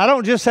 I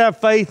don't just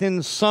have faith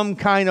in some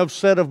kind of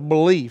set of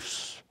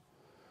beliefs.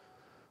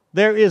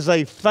 There is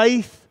a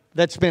faith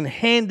that's been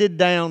handed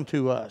down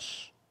to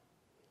us.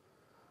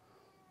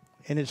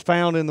 And it's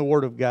found in the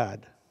Word of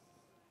God.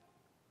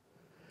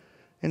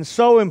 And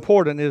so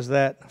important is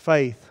that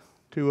faith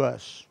to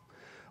us.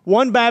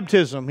 One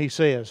baptism, he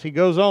says. He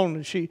goes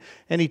on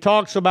and he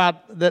talks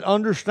about that,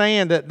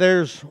 understand that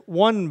there's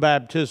one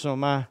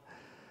baptism.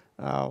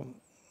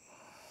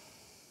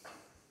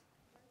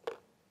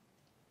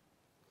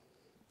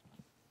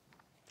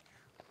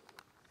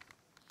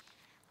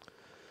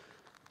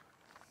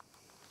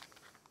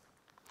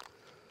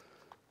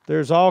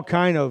 There's all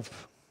kind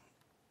of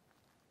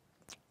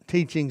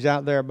teachings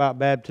out there about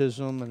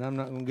baptism, and I'm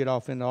not going to get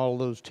off into all of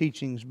those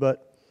teachings,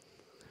 but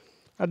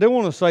I do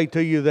want to say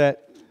to you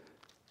that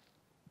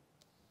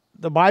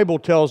the Bible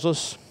tells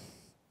us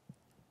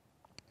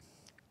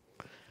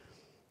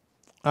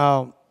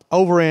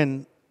over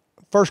in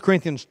 1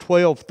 Corinthians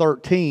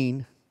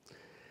 12:13,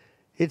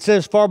 it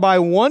says, "For by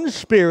one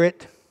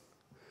Spirit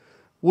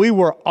we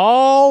were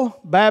all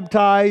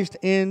baptized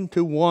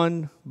into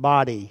one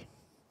body,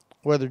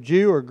 whether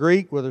Jew or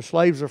Greek, whether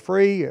slaves or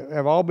free,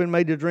 have all been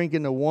made to drink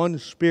into one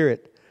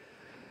Spirit."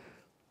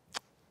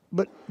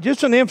 But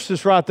just an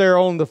emphasis right there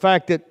on the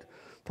fact that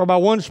for by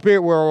one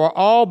Spirit we're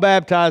all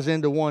baptized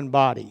into one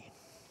body.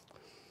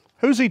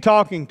 Who's he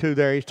talking to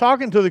there? He's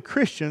talking to the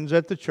Christians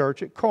at the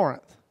church at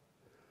Corinth.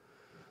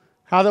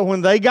 How that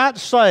when they got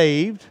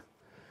saved,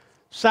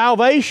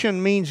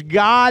 salvation means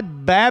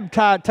God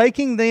baptized,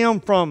 taking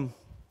them from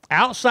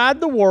outside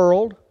the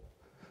world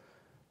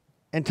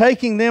and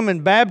taking them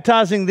and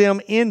baptizing them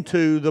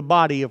into the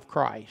body of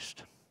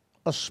Christ.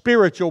 A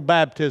spiritual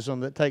baptism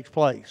that takes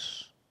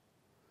place.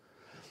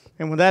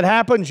 And when that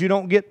happens, you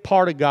don't get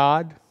part of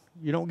God.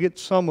 You don't get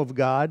some of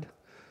God.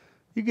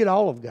 You get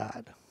all of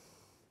God.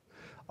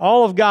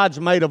 All of God's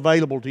made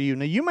available to you.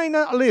 Now, you may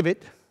not live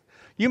it.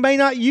 You may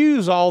not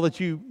use all that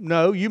you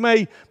know. You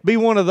may be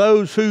one of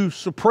those who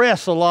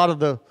suppress a lot of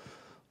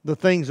the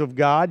things of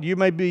God. You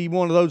may be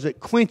one of those that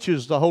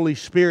quenches the Holy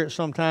Spirit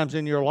sometimes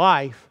in your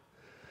life.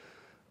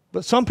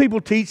 But some people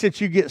teach that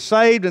you get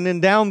saved and then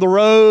down the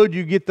road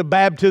you get the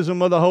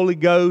baptism of the Holy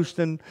Ghost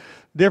and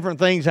different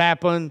things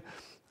happen.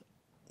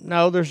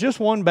 No, there's just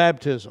one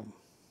baptism.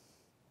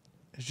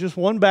 It's just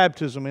one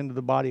baptism into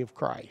the body of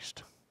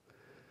Christ.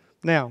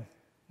 Now,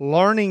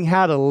 learning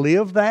how to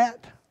live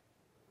that,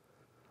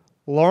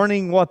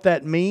 learning what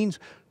that means.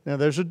 Now,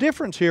 there's a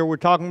difference here. We're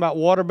talking about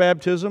water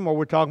baptism or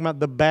we're talking about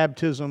the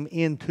baptism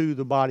into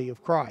the body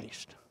of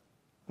Christ.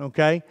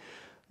 Okay?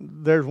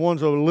 There's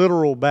one's a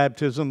literal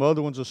baptism, the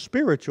other one's a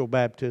spiritual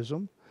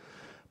baptism.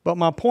 But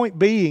my point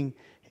being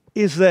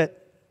is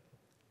that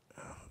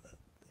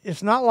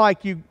it's not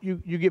like you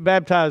get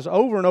baptized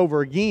over and over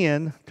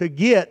again to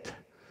get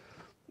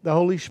the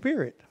Holy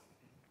Spirit.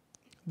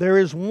 There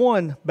is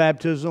one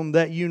baptism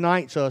that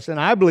unites us, and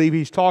I believe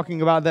he's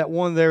talking about that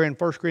one there in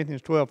 1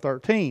 Corinthians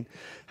 12:13,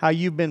 how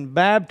you've been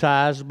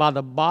baptized by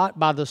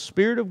the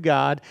Spirit of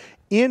God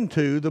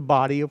into the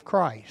body of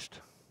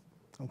Christ.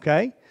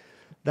 Okay?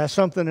 That's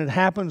something that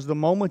happens the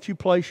moment you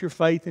place your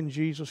faith in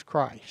Jesus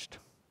Christ.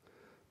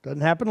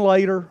 Doesn't happen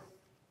later,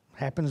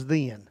 happens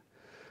then.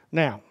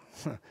 Now,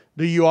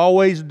 do you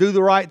always do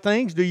the right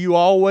things? Do you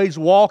always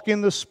walk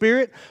in the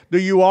Spirit? Do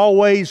you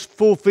always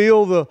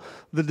fulfill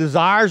the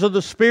desires of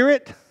the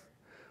Spirit?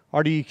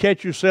 Or do you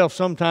catch yourself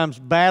sometimes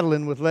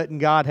battling with letting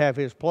God have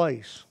His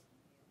place?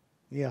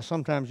 Yeah,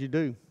 sometimes you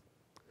do.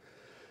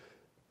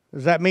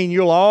 Does that mean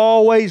you'll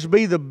always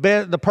be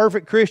the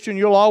perfect Christian?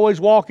 You'll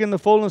always walk in the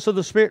fullness of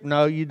the Spirit?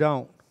 No, you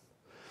don't.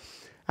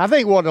 I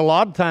think what a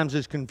lot of times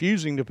is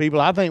confusing to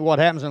people, I think what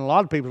happens in a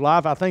lot of people's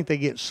life, I think they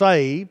get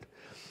saved.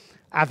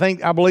 I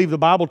believe the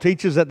Bible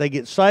teaches that they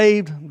get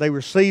saved. They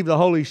receive the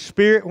Holy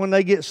Spirit when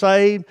they get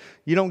saved.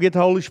 You don't get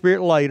the Holy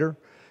Spirit later.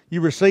 You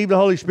receive the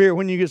Holy Spirit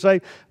when you get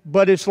saved.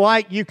 But it's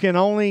like you can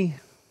only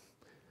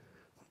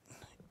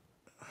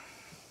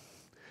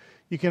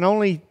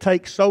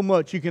take so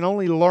much. You can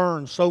only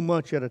learn so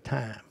much at a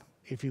time,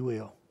 if you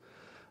will.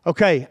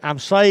 Okay, I'm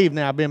saved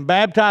now. I've been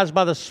baptized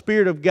by the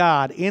Spirit of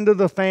God into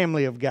the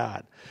family of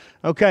God.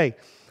 Okay,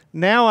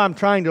 now I'm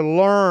trying to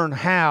learn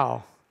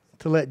how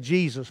to let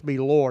Jesus be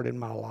Lord in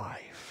my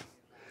life.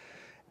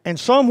 And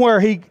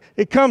somewhere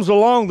it comes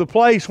along the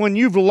place when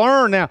you've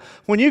learned now.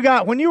 When you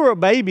were a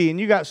baby and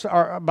you got,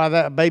 or by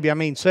that baby I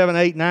mean 7,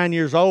 8, 9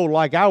 years old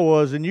like I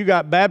was, and you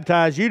got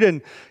baptized, you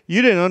didn't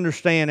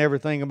understand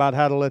everything about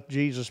how to let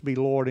Jesus be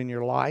Lord in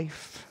your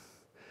life.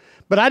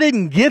 But I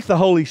didn't get the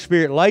Holy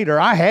Spirit later.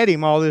 I had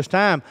Him all this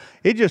time.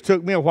 It just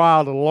took me a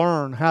while to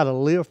learn how to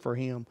live for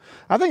Him.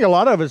 I think a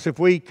lot of us, if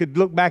we could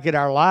look back at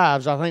our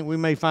lives, I think we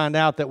may find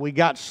out that we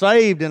got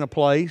saved in a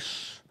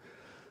place,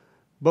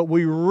 but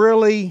we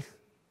really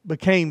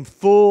became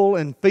full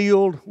and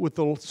filled with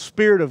the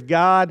Spirit of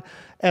God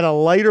at a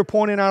later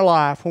point in our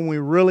life when we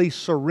really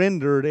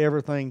surrendered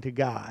everything to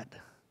God.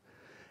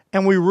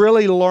 And we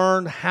really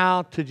learned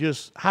how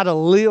to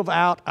live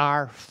out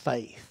our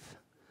faith.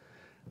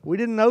 We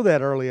didn't know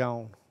that early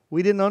on.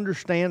 We didn't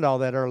understand all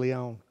that early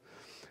on.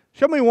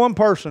 Show me one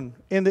person.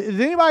 Is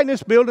anybody in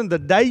this building, the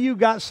day you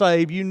got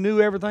saved, you knew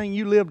everything?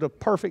 You lived a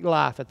perfect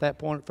life at that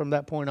point, from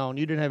that point on.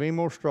 You didn't have any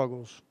more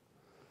struggles.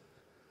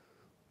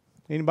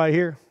 Anybody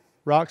here?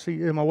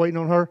 Roxy, am I waiting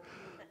on her?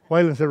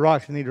 Waylon said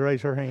Roxy need to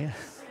raise her hand.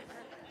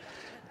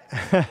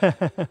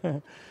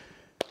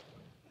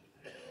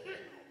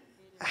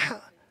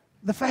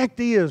 The fact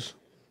is,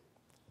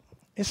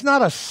 it's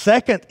not a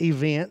second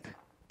event.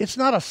 It's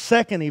not a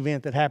second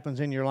event that happens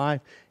in your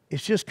life.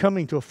 It's just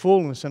coming to a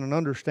fullness and an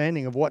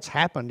understanding of what's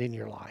happened in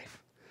your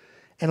life.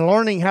 And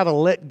learning how to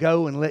let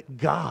go and let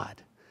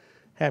God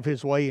have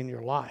His way in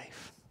your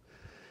life.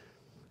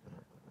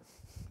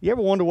 You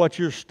ever wonder what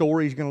your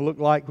story is going to look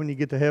like when you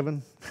get to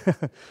heaven?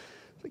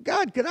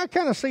 God, could I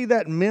kind of see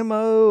that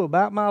memo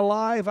about my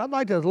life? I'd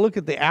like to look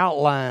at the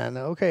outline.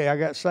 Okay, I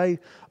got saved.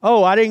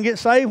 Oh, I didn't get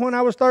saved when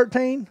I was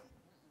 13?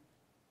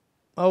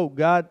 Oh,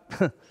 God.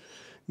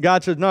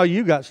 God says, no,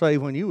 you got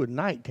saved when you were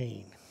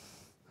 19.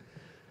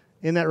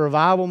 In that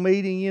revival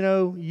meeting,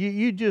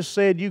 you just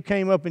said you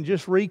came up and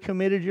just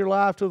recommitted your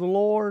life to the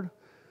Lord.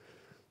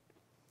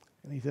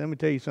 And He said, let me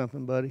tell you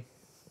something, buddy.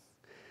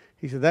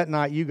 He said, that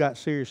night you got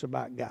serious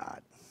about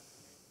God.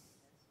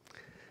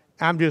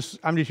 I'm just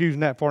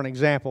using that for an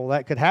example.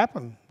 That could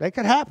happen. That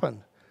could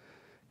happen.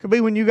 Could be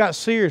when you got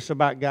serious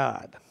about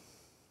God.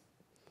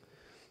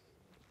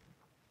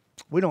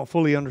 We don't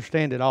fully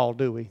understand it all,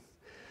 do we?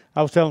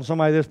 I was telling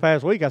somebody this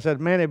past week, I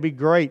said, man, it'd be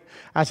great.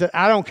 I said,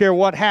 I don't care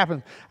what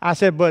happens. I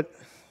said, but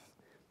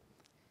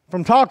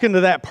from talking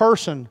to that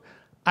person,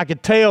 I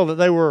could tell that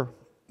they were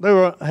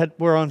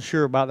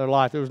unsure about their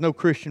life. There was no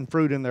Christian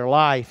fruit in their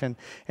life. And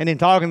in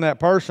talking to that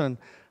person,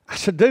 I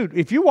said, dude,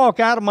 if you walk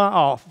out of my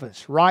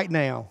office right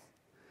now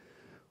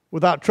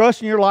without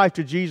trusting your life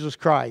to Jesus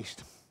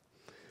Christ,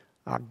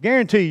 I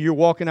guarantee you're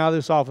walking out of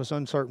this office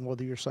uncertain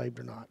whether you're saved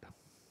or not.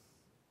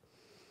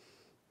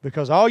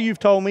 Because all you've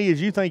told me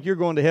is you think you're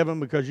going to heaven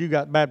because you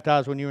got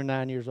baptized when you were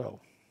 9 years old.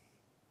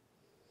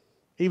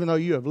 Even though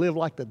you have lived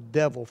like the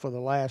devil for the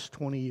last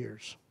 20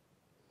 years.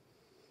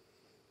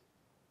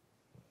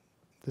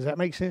 Does that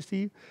make sense to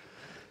you?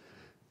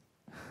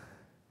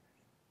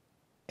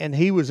 And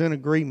he was in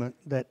agreement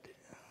that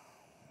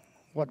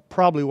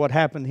what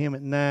happened to him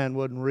at 9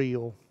 wasn't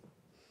real.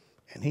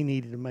 And he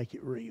needed to make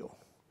it real.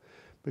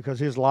 Because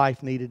his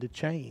life needed to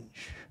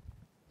change.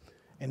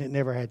 And it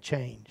never had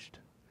changed.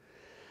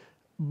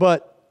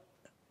 But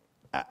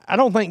I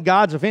don't think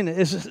God's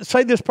offended.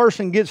 Say this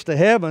person gets to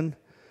heaven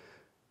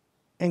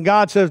and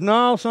God says,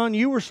 no, son,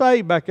 you were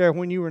saved back there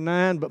when you were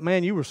 9, but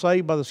man, you were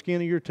saved by the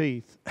skin of your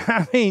teeth.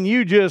 I mean,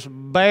 you just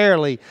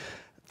barely.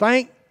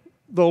 Thank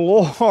the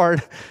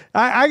Lord.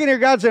 I can hear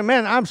God say,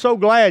 man, I'm so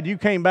glad you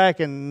came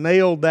back and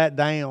nailed that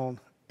down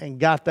and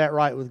got that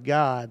right with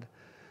God.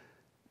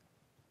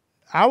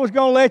 I was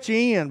going to let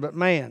you in, but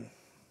man,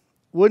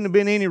 wouldn't have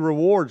been any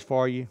rewards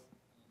for you.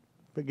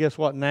 But guess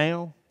what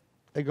now?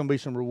 There's going to be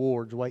some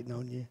rewards waiting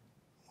on you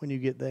when you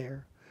get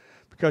there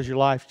because your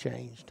life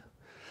changed.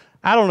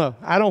 I don't know.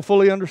 I don't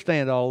fully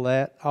understand all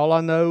that. All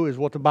I know is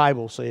what the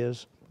Bible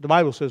says. The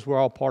Bible says we're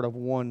all part of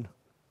one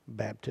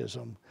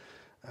baptism.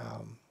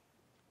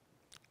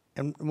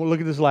 And we'll look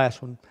at this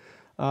last one.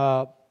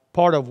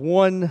 Part of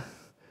one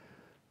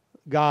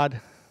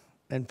God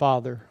and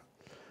Father.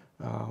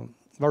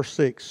 Verse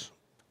 6.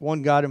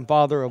 One God and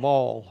Father of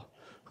all,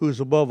 who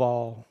is above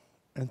all,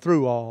 and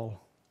through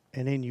all,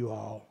 and in you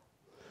all.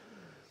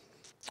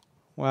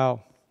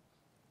 Wow.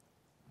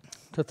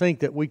 to think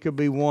that we could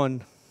be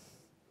one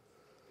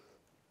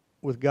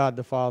with God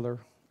the Father.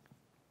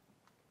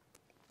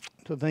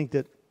 To think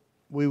that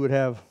we would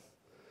have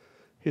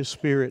His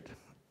Spirit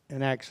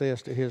and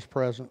access to His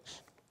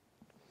presence.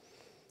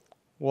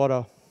 What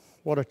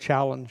a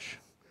challenge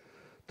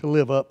to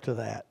live up to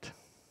that.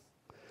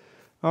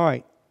 All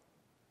right.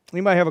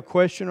 Anybody have a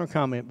question or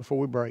comment before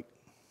we break?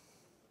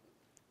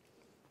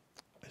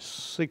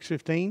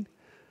 6:15.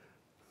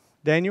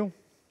 Daniel?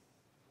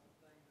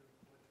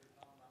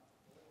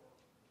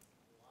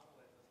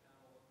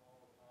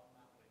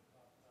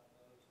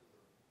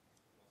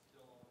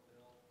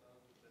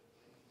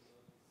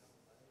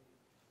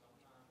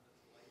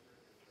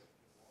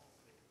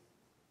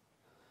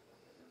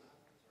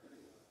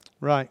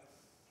 Right.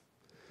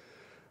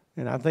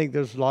 And I think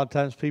there's a lot of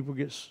times people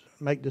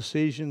make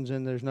decisions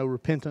and there's no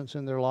repentance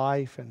in their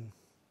life. And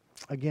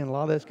again, a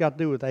lot of that's got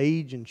to do with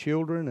age and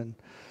children and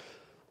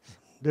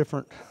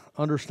different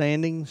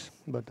understandings.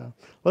 But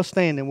let's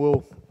stand and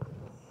we'll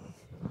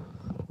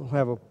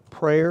have a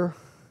prayer.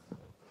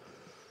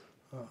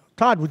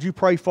 Todd, would you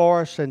pray for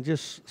us and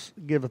just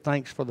give a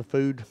thanks for the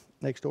food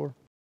next door?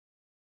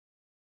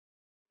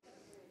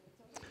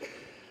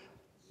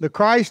 The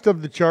Christ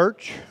of the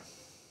church.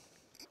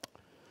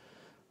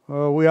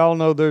 We all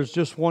know there's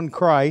just one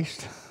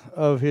Christ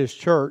of His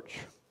church.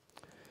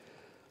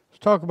 Let's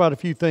talk about a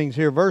few things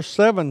here. Verse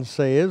 7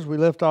 says, we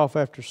left off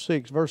after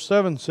 6. Verse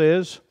 7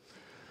 says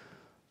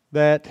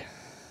that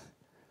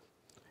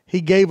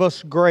He gave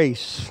us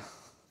grace.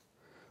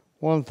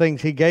 One of the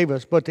things He gave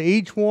us. But to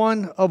each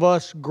one of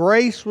us,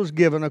 grace was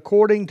given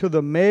according to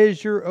the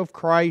measure of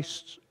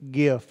Christ's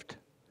gift.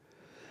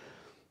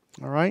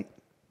 All right?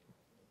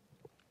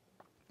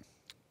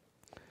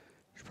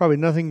 Probably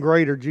nothing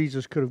greater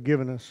Jesus could have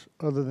given us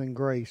other than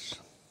grace.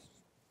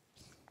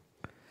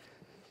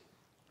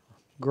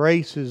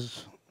 Grace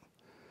is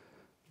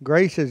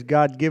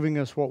God giving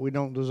us what we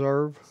don't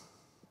deserve.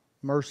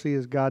 Mercy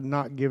is God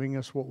not giving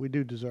us what we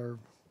do deserve.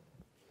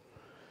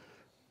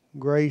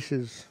 Grace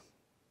is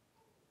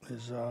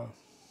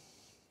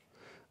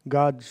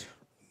God's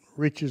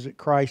riches at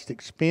Christ's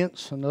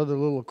expense, another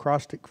little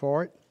acrostic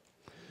for it.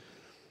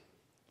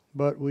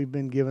 But we've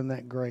been given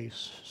that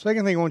grace.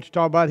 Second thing I want you to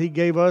talk about, He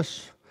gave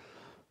us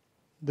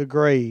the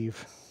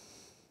grave.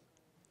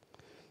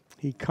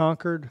 He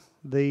conquered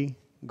the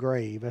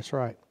grave. That's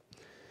right.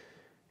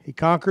 He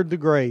conquered the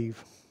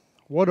grave.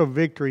 What a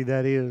victory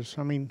that is.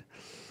 I mean,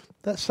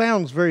 that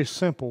sounds very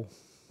simple,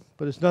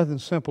 but it's nothing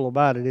simple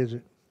about it, is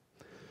it?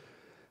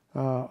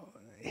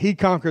 He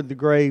conquered the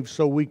grave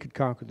so we could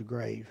conquer the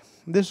grave.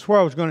 This is where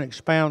I was going to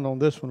expound on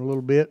this one a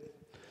little bit.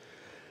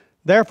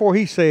 Therefore,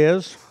 He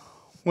says,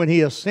 when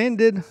He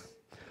ascended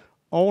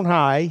on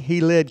high, He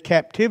led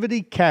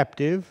captivity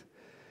captive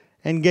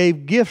and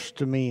gave gifts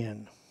to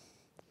men.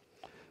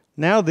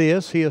 Now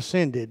this, He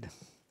ascended.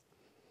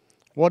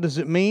 What does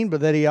it mean? But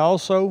that He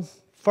also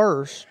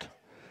first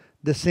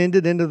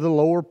descended into the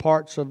lower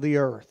parts of the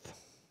earth.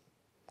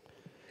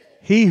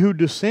 He who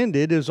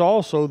descended is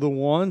also the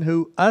one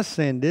who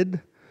ascended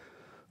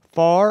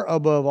far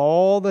above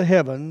all the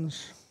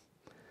heavens,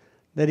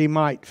 that He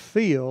might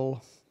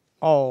fill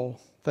all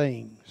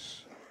things.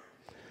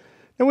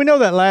 And we know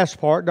that last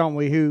part, don't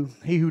we?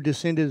 He who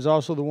descended is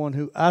also the one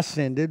who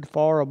ascended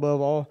far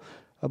above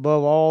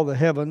all the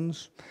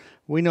heavens.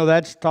 We know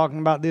that's talking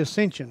about the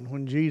ascension,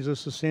 when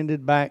Jesus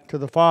ascended back to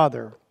the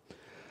Father.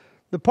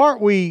 The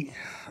part we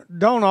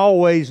don't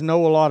always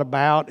know a lot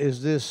about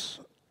is this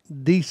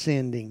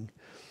descending.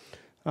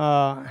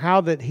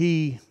 How that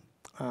He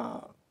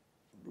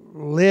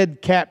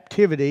led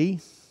captivity.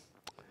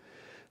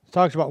 It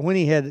talks about when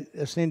He had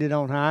ascended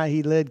on high,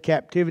 He led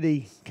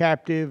captivity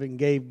captive and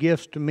gave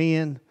gifts to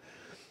men.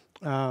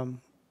 The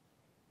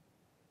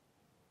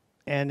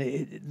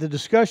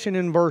discussion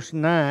in verse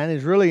 9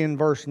 is really in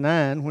verse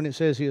 9 when it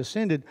says He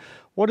ascended.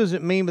 What does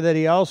it mean by that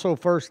He also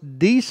first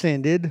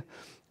descended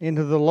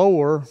into the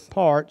lower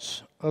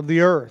parts of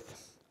the earth?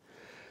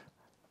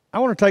 I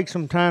want to take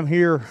some time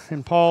here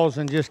and pause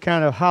and just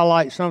kind of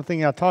highlight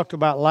something I talked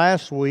about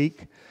last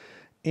week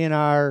in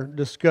our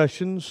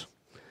discussions.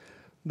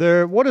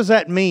 What does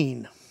that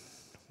mean?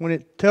 When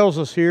it tells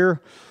us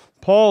here,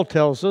 Paul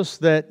tells us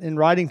that in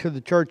writing to the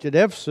church at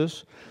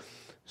Ephesus,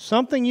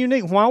 something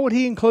unique. Why would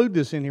he include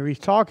this in here? He's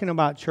talking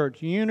about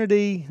church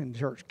unity and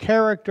church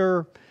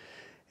character.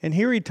 And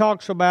here he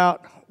talks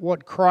about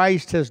what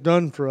Christ has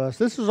done for us.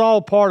 This is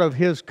all part of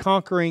His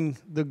conquering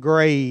the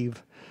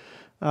grave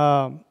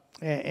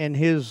and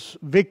His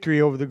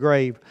victory over the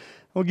grave.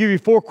 I'll give you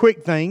 4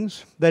 quick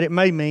things that it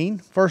may mean.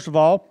 First of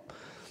all,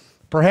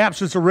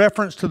 perhaps it's a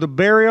reference to the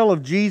burial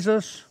of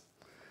Jesus,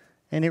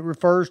 and it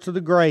refers to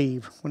the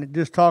grave when it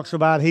just talks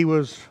about He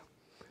was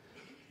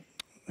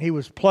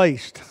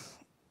placed,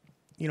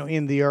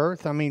 in the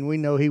earth. I mean, we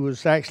know He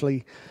was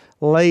actually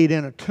laid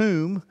in a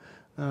tomb,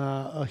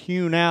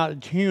 hewn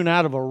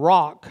out of a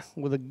rock,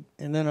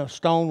 and then a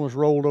stone was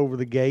rolled over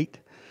the gate.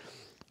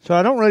 So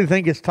I don't really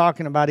think it's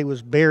talking about He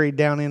was buried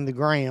down in the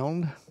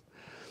ground,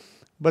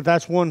 but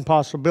that's one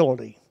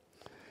possibility.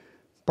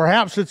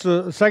 Perhaps it's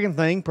a second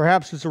thing,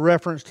 perhaps it's a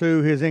reference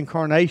to his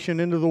incarnation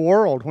into the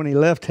world. When he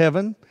left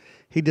heaven,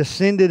 he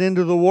descended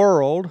into the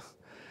world,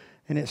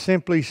 and it's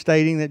simply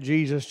stating that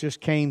Jesus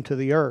just came to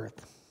the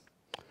earth.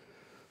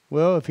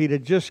 Well, if he'd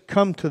have just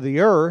come to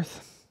the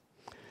earth,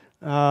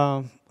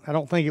 I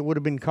don't think it would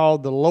have been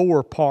called the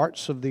lower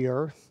parts of the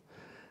earth.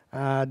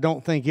 I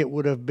don't think it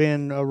would have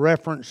been a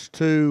reference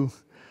to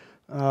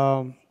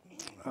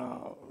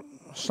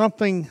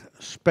something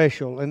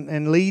special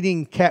and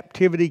leading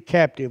captivity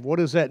captive. What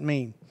does that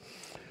mean?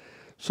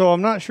 So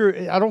I'm not sure.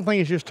 I don't think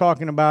it's just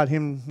talking about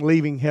him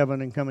leaving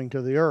heaven and coming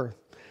to the earth.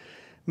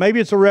 Maybe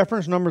it's a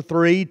reference, number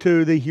 3,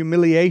 to the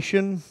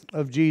humiliation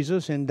of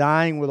Jesus in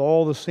dying with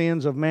all the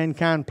sins of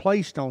mankind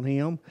placed on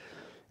him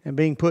and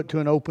being put to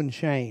an open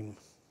shame.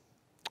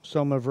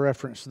 Some have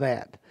referenced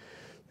that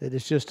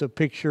it's just a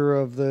picture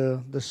of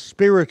the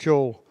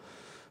spiritual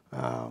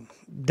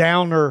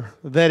downer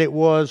that it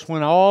was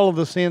when all of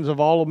the sins of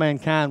all of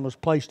mankind was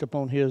placed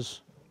upon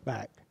his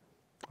back,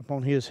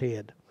 upon his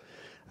head.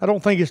 I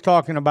don't think it's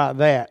talking about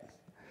that.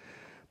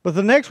 But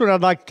the next one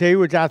I'd like to tell you,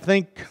 which I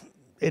think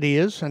it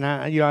is, and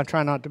I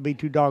try not to be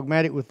too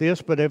dogmatic with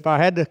this, but if I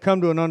had to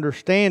come to an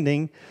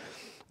understanding,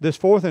 this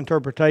fourth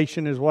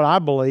interpretation is what I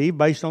believe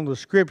based on the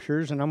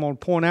Scriptures, and I'm going to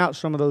point out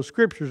some of those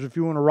Scriptures if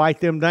you want to write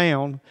them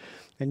down,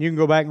 and you can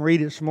go back and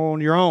read it some more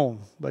on your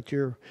own. But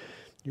you're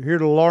here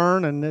to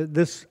learn, and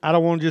this I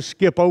don't want to just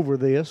skip over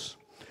this.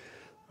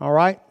 All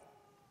right?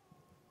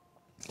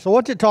 So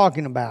what's it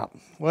talking about?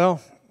 Well,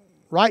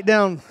 write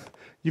down,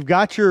 you've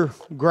got your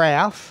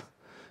graph.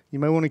 You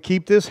may want to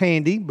keep this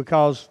handy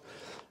because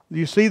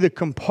you see the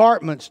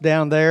compartments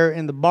down there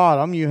in the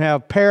bottom. You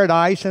have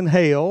paradise and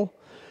hell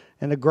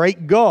and a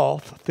great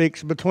gulf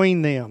fixed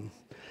between them.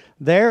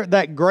 There,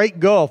 that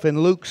great gulf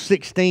in Luke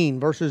 16,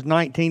 verses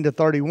 19 to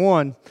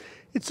 31,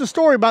 it's the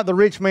story about the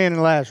rich man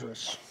and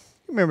Lazarus.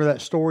 You remember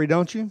that story,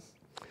 don't you?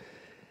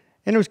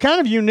 And it was kind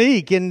of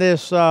unique in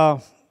this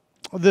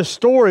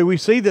story. We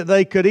see that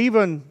they could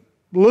even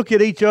look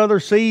at each other,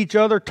 see each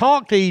other,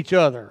 talk to each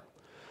other.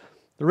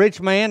 The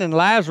rich man and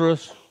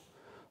Lazarus,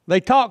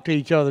 they talked to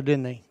each other,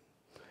 didn't they?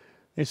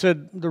 He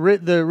said, the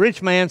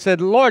rich man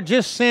said, Lord,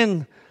 just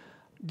send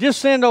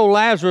old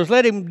Lazarus,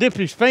 let him dip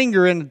his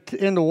finger in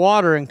the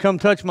water and come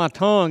touch my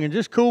tongue and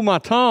just cool my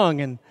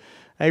tongue. And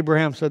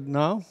Abraham said,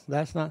 no,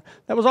 that's not.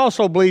 That was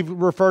also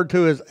referred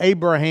to as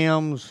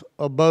Abraham's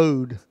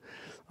abode,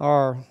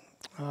 or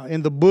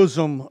in the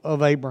bosom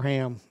of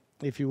Abraham,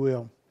 if you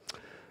will.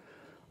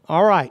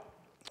 All right.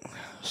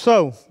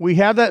 So we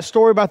have that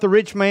story about the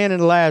rich man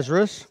and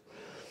Lazarus.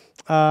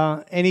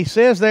 And he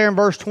says there in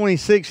verse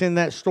 26 in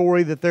that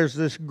story that there's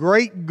this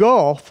great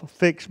gulf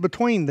fixed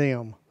between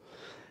them.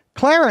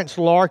 Clarence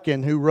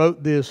Larkin, who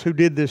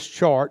did this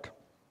chart,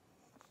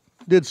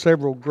 did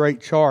several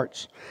great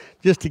charts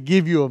just to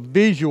give you a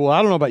visual.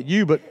 I don't know about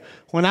you, but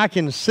when I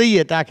can see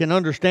it, I can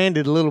understand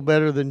it a little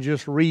better than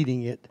just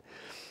reading it.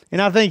 And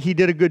I think he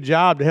did a good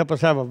job to help us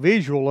have a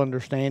visual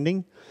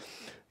understanding.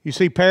 You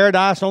see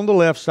paradise on the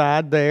left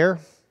side there.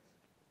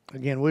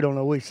 Again, we don't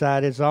know which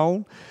side it's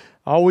on.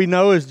 All we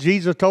know is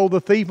Jesus told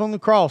the thief on the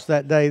cross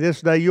that day,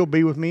 this day you'll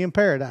be with me in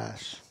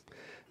paradise.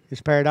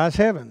 Is paradise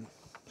heaven?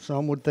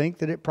 Some would think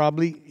that it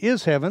probably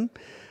is heaven.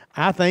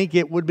 I think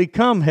it would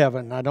become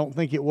heaven. I don't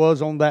think it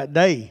was on that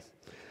day.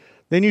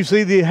 Then you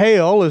see the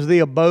hell is the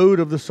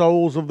abode of the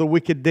souls of the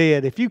wicked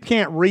dead. If you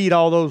can't read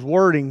all those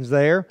wordings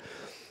there,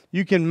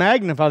 you can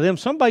magnify them.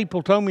 Some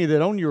people told me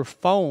that on your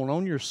phone,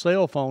 on your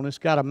cell phone, it's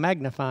got a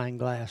magnifying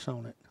glass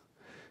on it.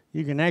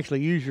 You can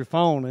actually use your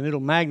phone and it'll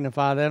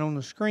magnify that on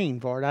the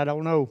screen for it. I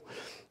don't know.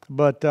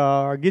 But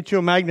get you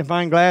a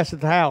magnifying glass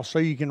at the house so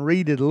you can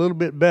read it a little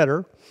bit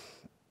better.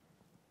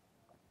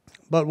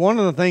 But one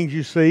of the things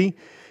you see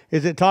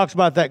is it talks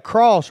about that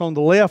cross on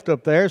the left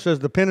up there. It says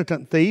the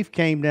penitent thief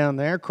came down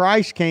there.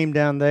 Christ came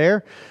down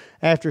there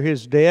after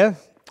his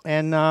death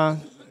and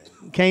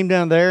came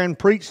down there and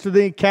preached to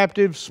the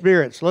captive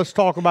spirits. Let's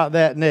talk about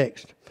that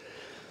next.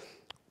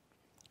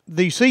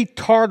 You see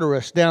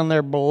Tartarus down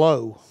there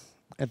below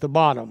at the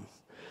bottom.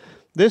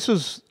 This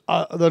is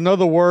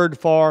another word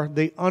for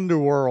the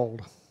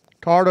underworld.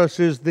 Tartarus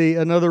is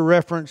another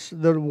reference.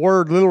 The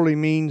word literally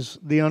means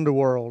the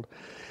underworld.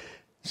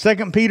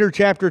 2 Peter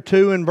chapter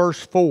 2 and verse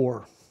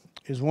 4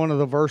 is one of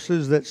the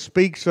verses that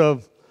speaks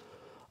of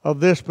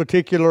this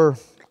particular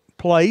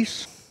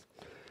place.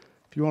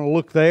 If you want to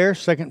look there,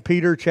 2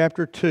 Peter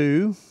chapter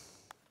 2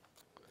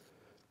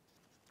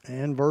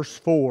 and verse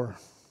 4.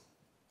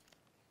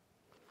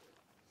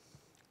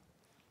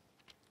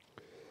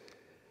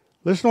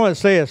 Listen to what it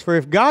says. For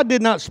if God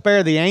did not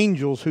spare the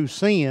angels who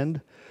sinned,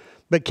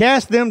 but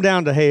cast them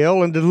down to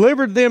hell and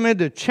delivered them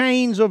into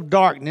chains of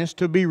darkness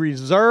to be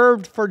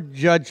reserved for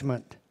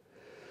judgment.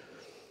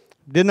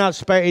 He didn't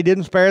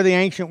spare the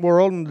ancient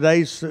world in the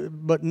days,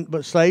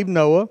 but saved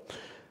Noah.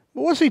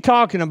 But what's he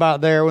talking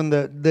about there when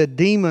the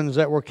demons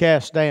that were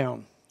cast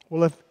down?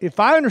 Well, if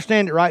I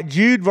understand it right,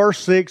 Jude verse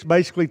 6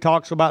 basically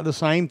talks about the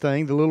same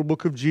thing. The little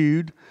book of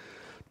Jude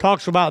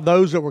talks about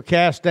those that were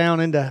cast down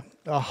into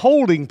a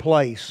holding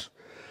place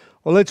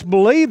Well, it's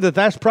believed that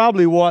that's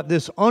probably what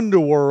this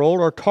underworld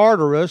or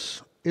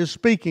Tartarus is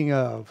speaking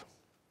of.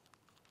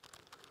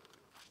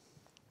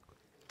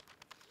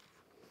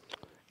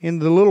 In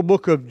the little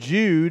book of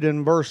Jude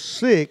in verse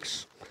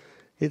 6,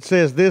 it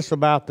says this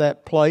about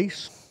that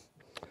place.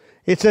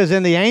 It says,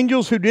 "And the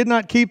angels who did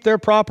not keep their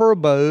proper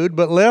abode,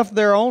 but left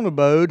their own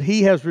abode,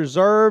 he has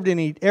reserved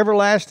in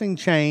everlasting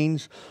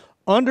chains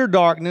under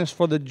darkness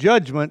for the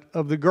judgment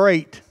of the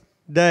great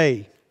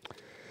day."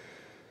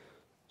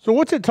 So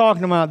what's it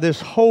talking about,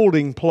 this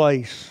holding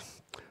place?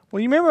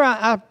 Well, you remember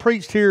I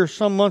preached here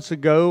some months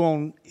ago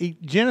on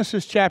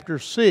Genesis chapter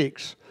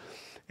 6,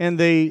 and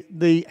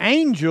the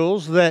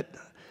angels that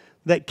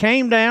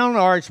came down,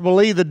 or it's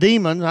believed the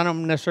demons, I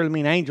don't necessarily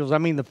mean angels, I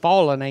mean the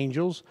fallen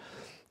angels,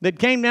 that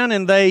came down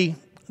and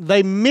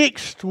they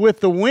mixed with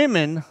the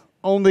women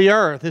on the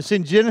earth. It's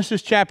in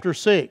Genesis chapter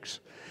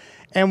 6.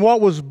 And what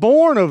was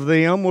born of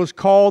them was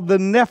called the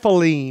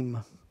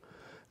Nephilim.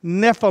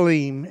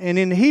 Nephilim. And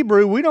in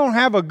Hebrew, we don't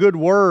have a good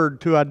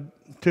word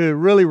to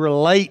really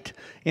relate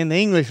in the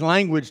English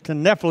language to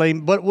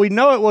Nephilim, but we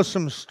know it was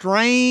some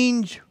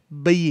strange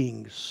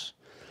beings.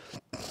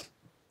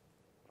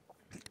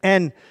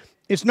 And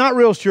it's not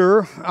real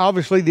sure,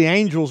 obviously the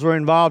angels are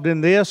involved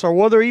in this, or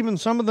whether even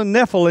some of the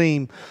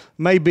Nephilim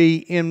may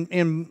be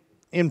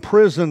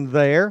imprisoned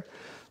there.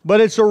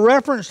 But it's a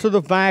reference to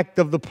the fact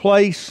of the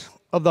place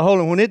of the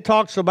holy. When it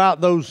talks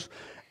about those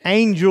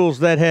angels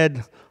that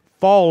had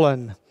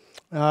fallen,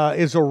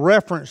 is a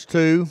reference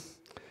to,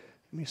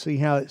 let me see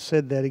how it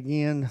said that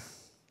again.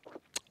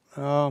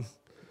 Well,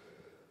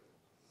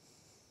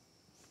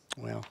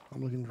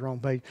 I'm looking at the wrong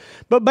page.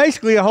 But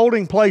basically a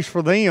holding place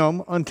for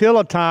them until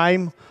a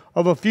time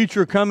of a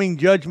future coming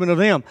judgment of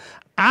them.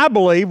 I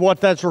believe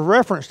what that's a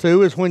reference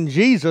to is when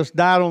Jesus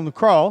died on the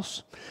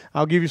cross.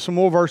 I'll give you some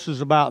more verses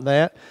about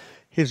that.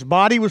 His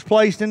body was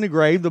placed in the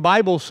grave. The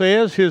Bible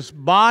says his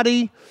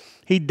body,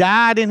 he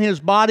died in his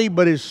body,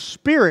 but his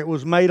spirit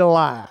was made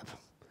alive.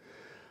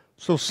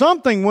 So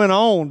something went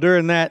on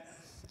during that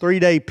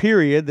 3-day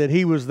period that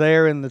he was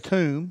there in the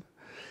tomb.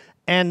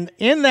 And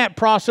in that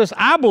process,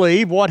 I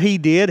believe what he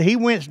did, he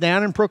went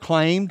down and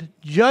proclaimed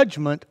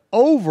judgment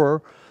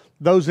over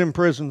those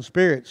imprisoned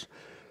spirits.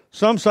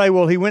 Some say,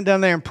 well, he went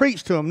down there and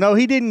preached to them. No,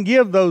 he didn't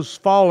give those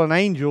fallen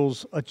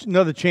angels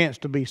another chance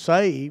to be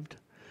saved.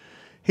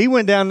 He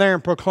went down there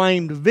and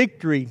proclaimed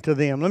victory to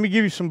them. Let me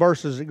give you some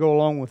verses that go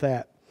along with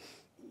that.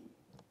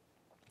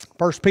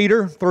 1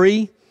 Peter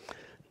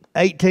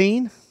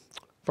 3:18.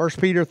 1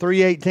 Peter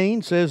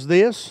 3:18 says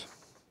this.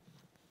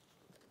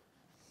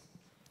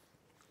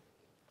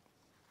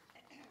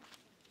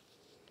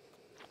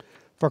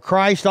 "For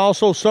Christ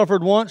also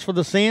suffered once for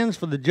the sins,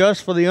 for the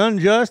just, for the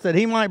unjust, that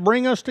he might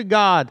bring us to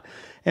God,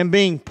 and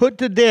being put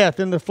to death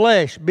in the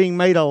flesh, being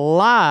made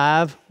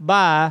alive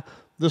by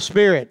the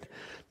Spirit."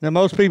 Now,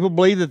 most people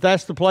believe that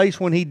that's the place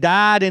when he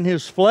died in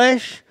his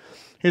flesh,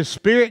 his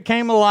spirit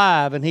came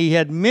alive, and he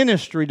had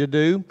ministry to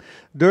do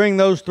during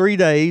those 3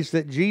 days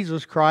that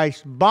Jesus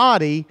Christ's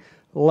body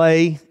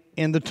lay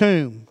in the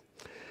tomb.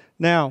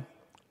 Now,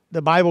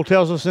 the Bible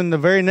tells us in the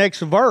very next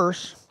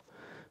verse,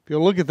 if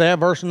you'll look at that,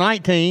 verse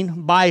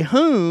 19, "By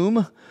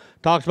whom,"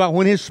 talks about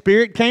when his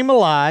spirit came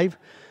alive,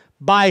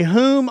 "by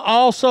whom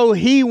also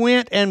he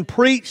went and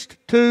preached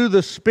to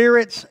the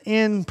spirits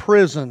in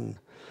prison."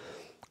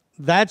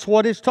 That's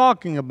what it's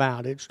talking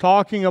about. It's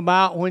talking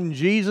about when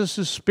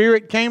Jesus'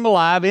 spirit came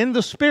alive in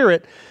the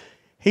spirit,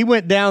 he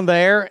went down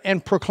there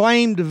and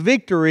proclaimed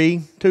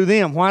victory to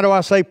them. Why do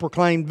I say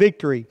proclaimed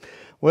victory?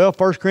 Well,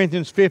 1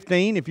 Corinthians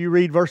 15, if you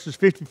read verses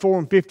 54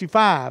 and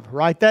 55,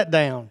 write that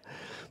down.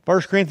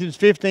 1 Corinthians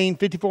 15,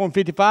 54 and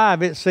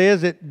 55, it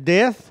says that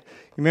death,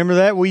 remember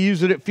that? We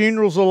use it at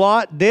funerals a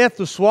lot. Death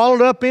was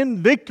swallowed up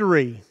in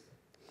victory.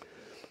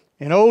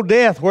 And oh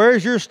death, where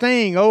is your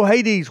sting? Oh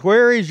Hades,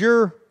 where is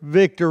your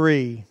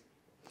victory?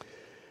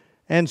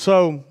 And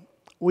so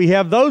we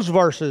have those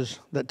verses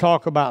that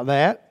talk about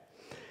that.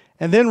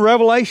 And then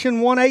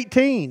Revelation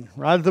 1:18,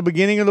 right at the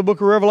beginning of the book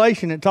of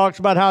Revelation, it talks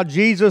about how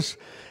Jesus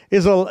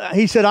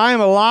he said, "I am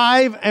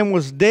alive and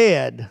was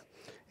dead."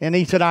 And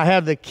he said, "I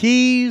have the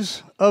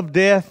keys of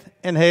death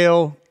and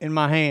hell in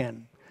my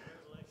hand."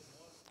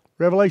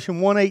 Revelation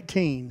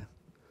 1:18.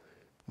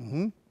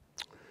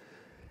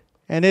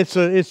 And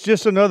it's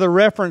just another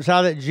reference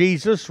how that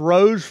Jesus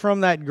rose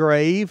from that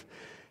grave.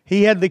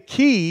 He had the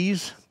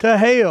keys to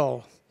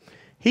hell.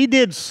 He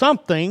did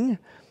something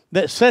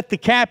that set the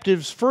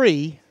captives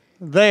free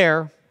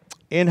there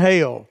in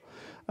hell.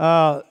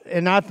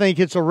 And I think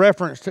it's a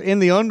reference to in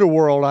the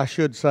underworld, I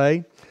should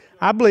say.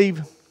 I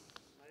believe.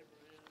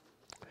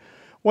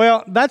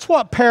 Well, that's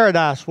what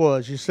paradise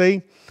was, you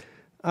see.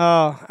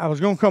 I was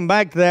going to come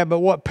back to that,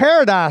 but what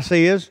paradise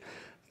was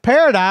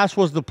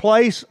the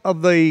place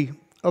of the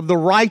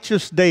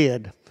righteous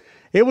dead.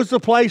 It was the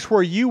place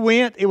where you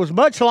went. It was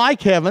much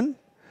like heaven,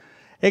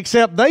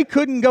 except they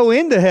couldn't go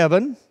into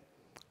heaven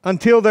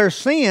until their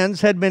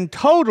sins had been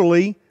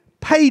totally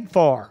paid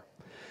for.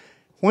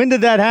 When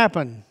did that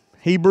happen?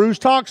 Hebrews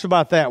talks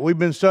about that. We've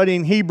been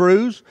studying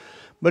Hebrews.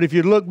 But if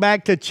you look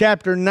back to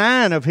chapter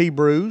 9 of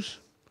Hebrews,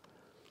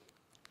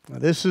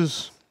 this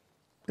is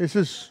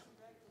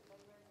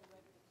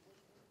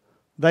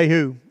they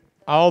who?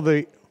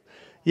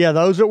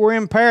 Those that were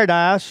in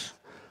paradise.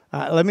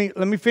 Let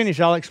me finish.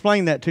 I'll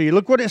explain that to you.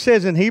 Look what it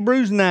says in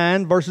Hebrews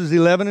 9, verses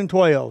 11 and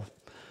 12.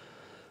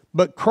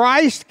 But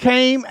Christ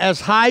came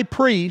as high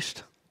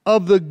priest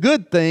of the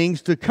good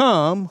things to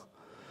come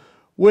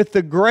with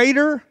the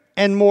greater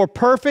and more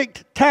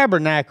perfect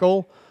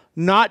tabernacle,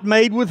 not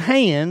made with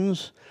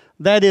hands,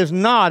 that is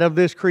not of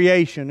this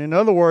creation. In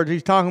other words,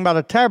 he's talking about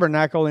a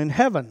tabernacle in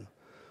heaven,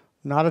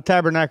 not a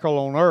tabernacle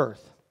on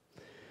earth.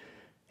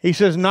 He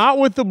says, not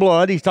with the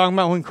blood. He's talking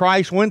about when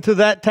Christ went to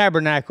that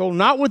tabernacle,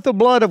 not with the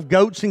blood of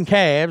goats and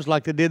calves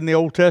like they did in the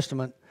Old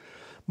Testament,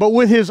 but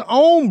with his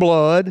own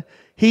blood,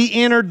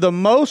 he entered the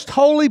most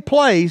holy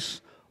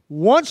place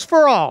once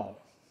for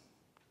all,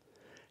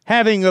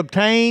 having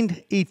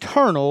obtained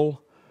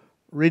eternal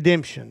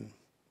redemption.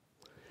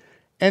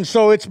 And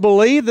so it's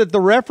believed that the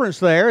reference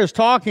there is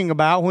talking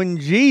about when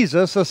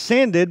Jesus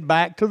ascended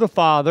back to the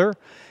Father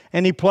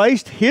and he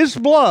placed his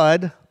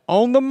blood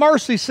on the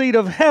mercy seat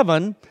of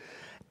heaven,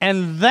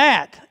 and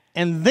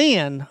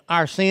then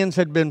our sins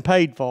had been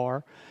paid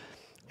for.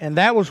 And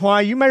that was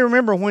why, you may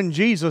remember when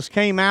Jesus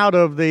came out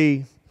of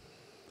the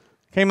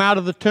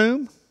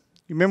tomb.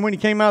 You remember when he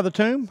came out of the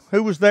tomb?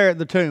 Who was there at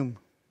the tomb?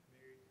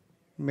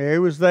 Mary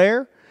was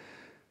there.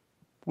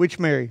 Which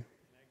Mary?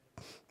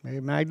 Mary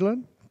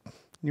Magdalene.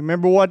 You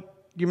remember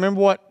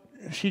what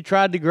she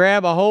tried to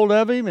grab a hold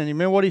of him, and you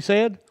remember what he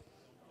said?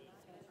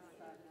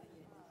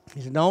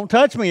 He said, "Don't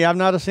touch me, I've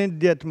not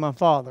ascended yet to my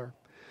Father."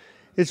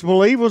 It's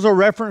believed was a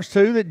reference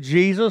to that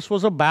Jesus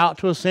was about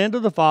to ascend to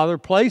the Father,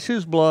 place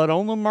his blood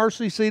on the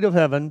mercy seat of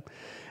heaven,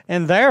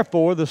 and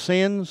therefore the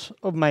sins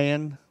of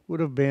man would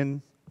have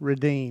been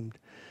redeemed.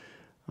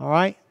 All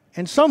right?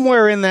 And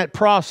somewhere in that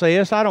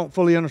process, I don't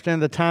fully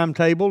understand the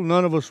timetable.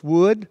 None of us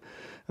would.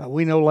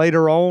 We know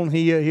later on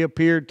he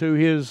appeared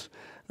to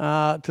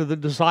the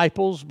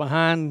disciples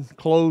behind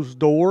closed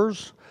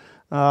doors.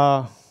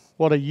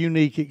 What a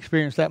unique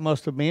experience that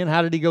must have been.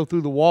 How did he go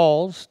through the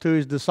walls to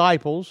his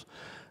disciples?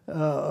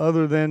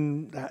 Other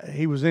than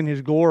he was in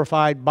his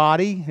glorified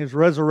body, his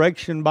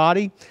resurrection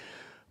body.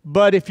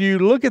 But if you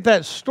look at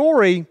that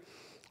story,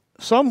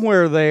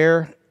 somewhere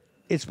there,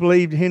 it's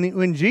believed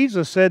when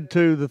Jesus said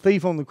to the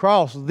thief on the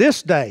cross,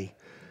 "This day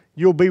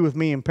you'll be with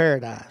me in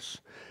paradise."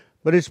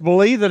 But it's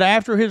believed that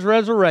after his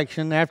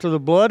resurrection, after the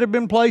blood had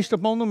been placed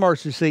upon the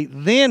mercy seat,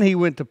 then he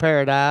went to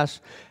paradise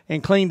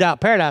and cleaned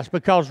out paradise.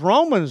 Because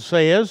Romans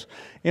says,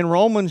 in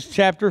Romans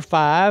chapter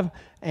 5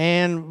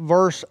 and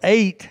verse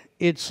 8,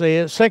 it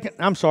says, it's 2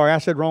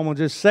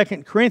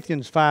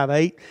 Corinthians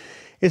 5:8.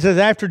 It says,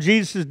 after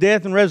Jesus'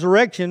 death and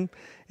resurrection,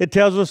 it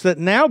tells us that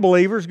now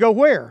believers go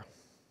where?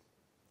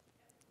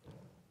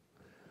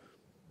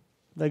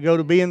 They go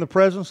to be in the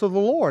presence of the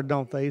Lord,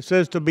 don't they? It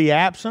says to be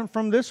absent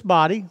from this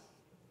body.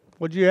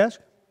 What'd you ask?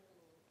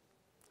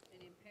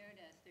 And in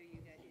paradise there you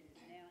got it is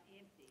now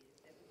empty. Is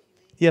that what you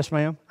mean? Yes,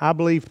 ma'am. I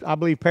believe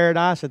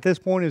paradise at this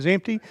point is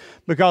empty,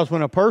 because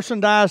when a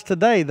person dies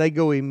today, they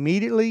go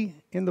immediately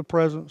in the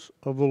presence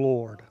of the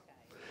Lord.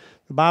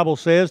 The Bible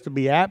says to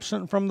be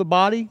absent from the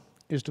body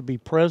is to be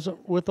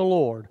present with the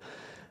Lord.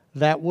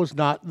 That was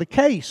not the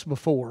case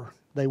before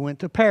they went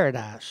to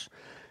paradise.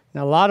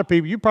 Now, a lot of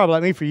people, you probably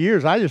like me for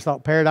years, I just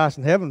thought paradise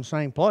and heaven were the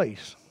same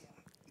place.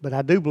 But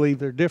I do believe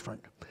they're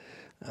different.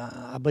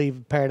 I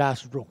believe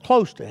paradise is real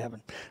close to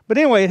heaven. But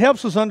anyway, it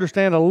helps us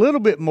understand a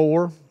little bit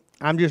more.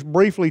 I'm just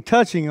briefly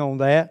touching on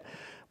that.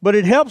 But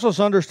it helps us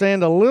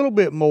understand a little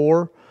bit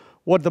more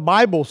what the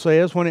Bible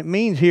says when it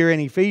means here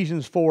in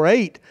Ephesians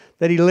 4:8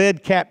 that he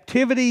led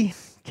captivity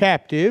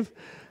captive.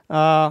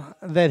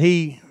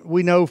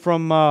 We know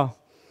from 1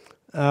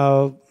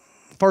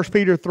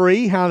 Peter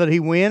 3 how that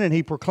he went and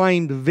he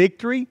proclaimed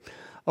victory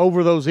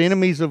over those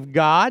enemies of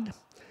God.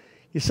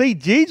 You see,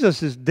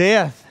 Jesus'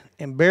 death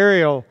and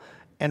burial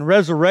and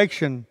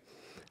resurrection,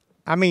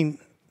 I mean,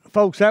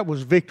 folks, that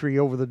was victory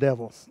over the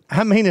devil.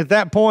 I mean, at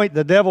that point,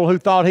 the devil who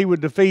thought he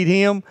would defeat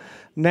him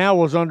now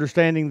was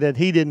understanding that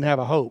he didn't have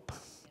a hope.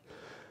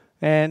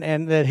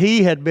 And that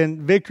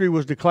victory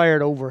was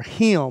declared over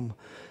him.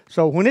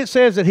 So when it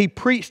says that he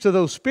preached to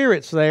those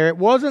spirits there, it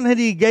wasn't that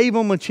he gave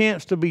them a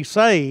chance to be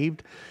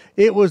saved.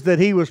 It was that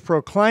he was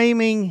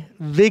proclaiming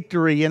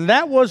victory, and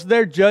that was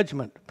their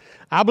judgment.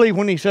 I believe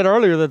when he said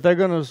earlier that they're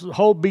going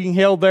to being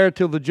held there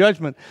till the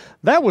judgment,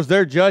 that was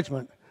their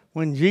judgment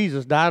when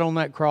Jesus died on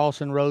that cross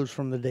and rose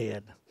from the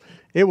dead.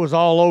 It was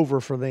all over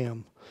for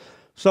them.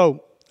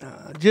 So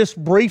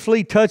just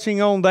briefly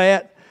touching on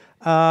that,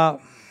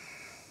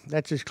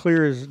 that's as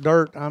clear as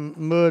dirt.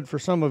 Mud for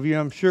some of you,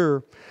 I'm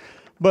sure.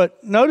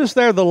 But notice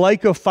there the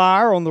lake of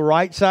fire on the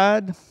right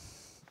side.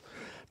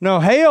 Now,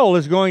 hell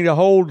is going to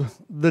hold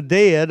the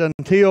dead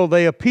until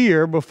they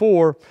appear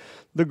before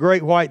the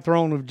great white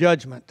throne of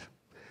judgment.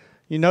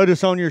 You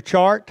notice on your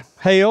chart,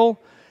 hell,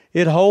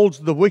 it holds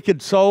the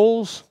wicked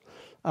souls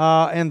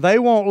and they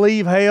won't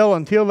leave hell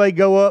until they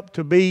go up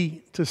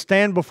to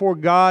stand before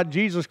God,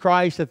 Jesus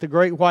Christ, at the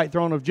great white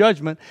throne of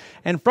judgment.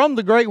 And from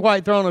the great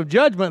white throne of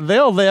judgment,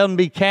 they'll then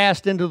be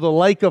cast into the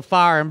lake of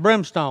fire and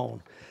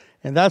brimstone.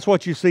 And that's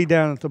what you see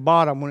down at the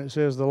bottom when it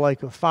says the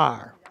lake of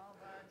fire.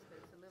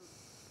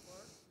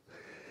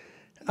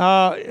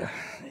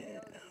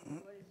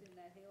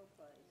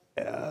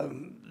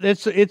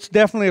 It's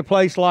definitely a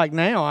place like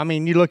now. I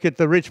mean, you look at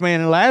the rich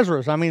man and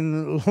Lazarus. I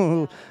mean,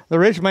 the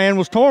rich man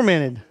was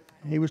tormented.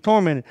 He was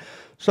tormented.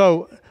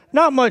 So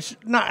not much.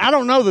 I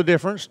don't know the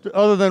difference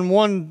other than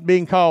one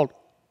being called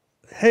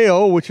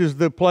hell, which is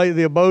the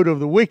abode of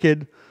the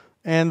wicked,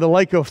 and the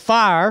lake of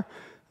fire.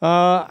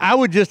 I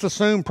would just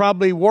assume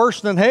probably worse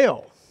than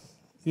hell.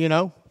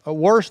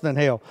 Worse than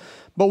hell.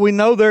 But we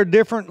know there are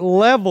different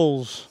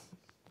levels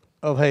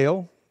of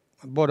hell.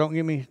 Boy, I don't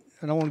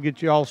want to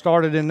get you all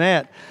started in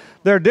that.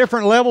 There are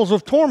different levels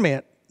of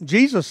torment.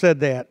 Jesus said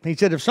that. He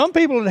said, if some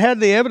people had had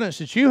the evidence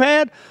that you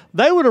had,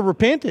 they would have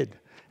repented.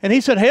 And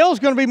he said, hell's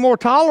going to be more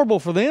tolerable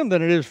for them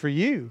than it is for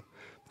you,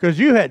 because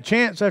you had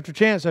chance after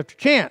chance after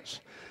chance.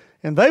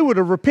 And they would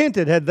have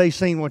repented had they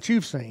seen what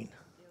you've seen.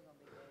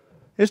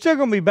 It's still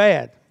going to be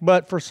bad,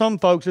 but for some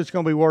folks, it's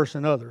going to be worse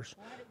than others.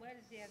 Why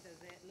does he have those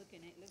looking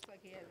at? Looks like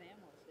he has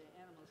animals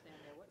down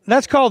there.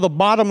 That's called the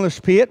bottomless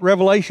pit.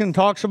 Revelation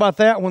talks about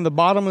that when the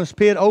bottomless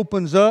pit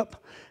opens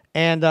up,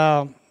 and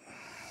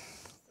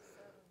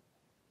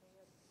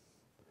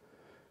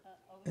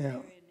Over yeah.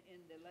 there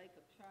in the lake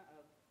of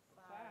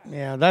fire.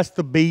 Yeah, that's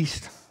the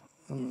beast.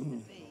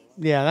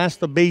 Yeah, that's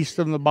the beast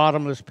in the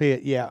bottomless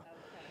pit. Yeah.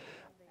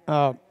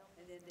 And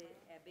then the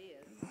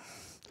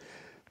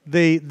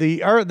abyss.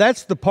 The earth.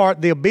 That's the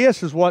part. The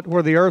abyss is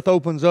where the earth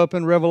opens up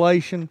in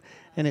Revelation,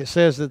 and it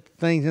says that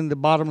things in the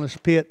bottomless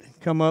pit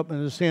come up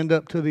and ascend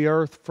up to the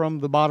earth from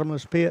the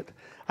bottomless pit.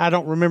 I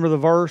don't remember the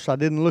verse. I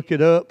didn't look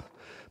it up,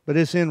 but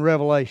it's in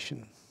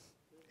Revelation,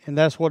 and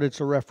that's what it's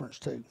a reference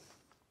to.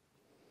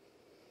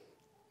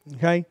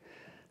 Okay?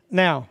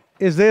 Now,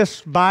 is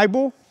this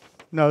Bible?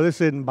 No, this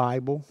isn't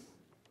Bible.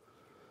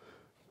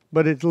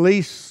 But at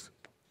least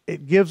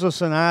it gives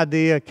us an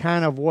idea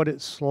kind of what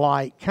it's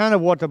like, kind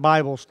of what the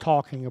Bible's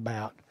talking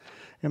about.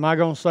 Am I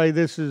going to say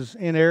this is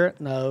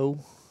inerrant? No.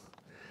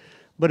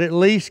 But at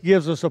least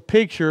gives us a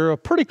picture, a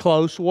pretty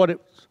close, what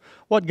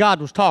God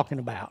was talking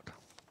about.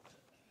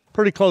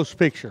 Pretty close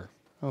picture.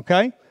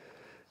 Okay?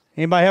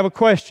 Anybody have a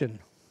question?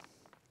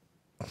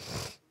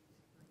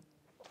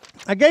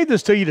 I gave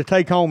this to you to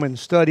take home and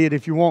study it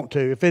if you want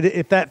to,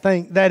 if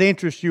that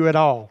interests you at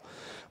all.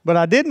 But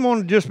I didn't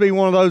want to just be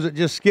one of those that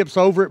just skips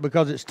over it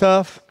because it's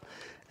tough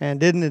and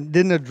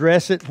didn't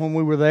address it when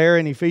we were there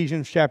in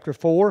Ephesians chapter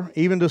 4.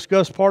 Even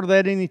discussed part of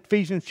that in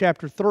Ephesians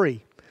chapter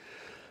 3.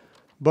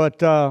 But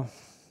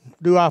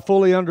do I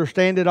fully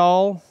understand it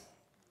all?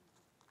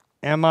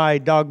 Am I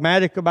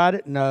dogmatic about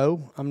it?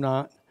 No, I'm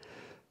not.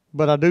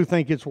 But I do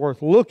think it's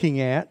worth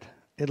looking at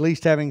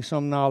least having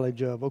some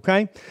knowledge of,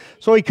 okay?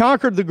 So he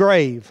conquered the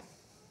grave.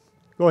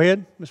 Go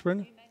ahead, Miss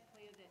Brenda. You made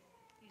clear that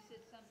you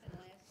said something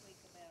last week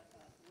about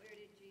where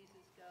did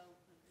Jesus go?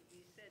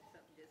 You said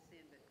something just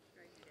then, but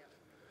straighten it out.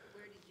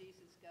 Where did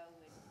Jesus go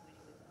when he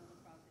was on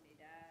the cross and he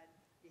died?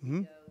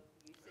 Did he go?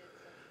 You said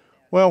something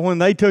about Well, when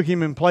they took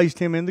him and placed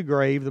him in the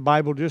grave, the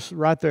Bible just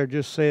right there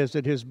just says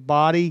that his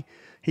body,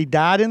 he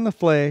died in the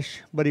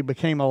flesh, but he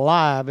became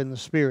alive in the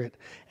spirit.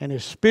 And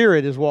his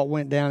spirit is what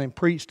went down and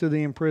preached to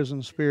the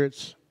imprisoned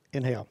spirits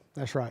in hell.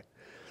 That's right.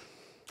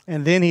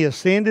 And then he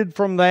ascended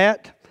from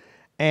that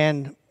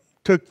and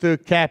took the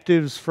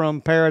captives from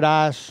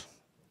paradise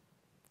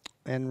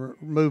and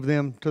moved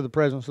them to the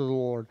presence of the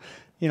Lord.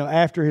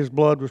 After his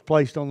blood was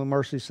placed on the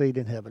mercy seat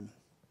in heaven.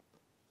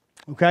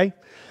 Okay?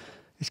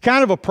 It's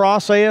kind of a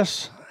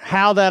process.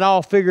 How that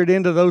all figured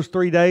into those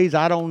 3 days,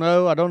 I don't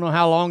know. I don't know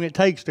how long it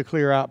takes to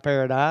clear out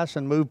paradise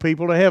and move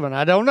people to heaven.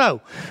 I don't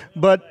know.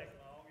 But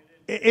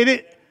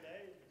it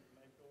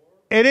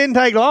didn't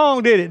take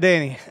long, did it,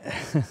 Danny?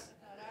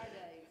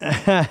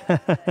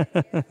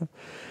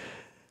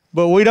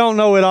 But we don't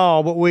know it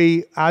all. But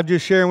I'm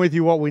just sharing with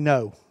you what we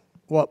know,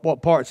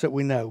 what parts that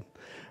we know.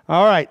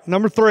 All right,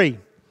 number 3.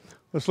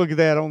 Let's look at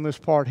that on this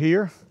part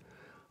here.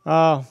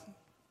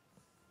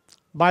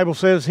 Bible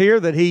says here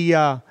that He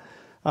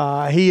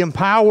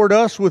empowered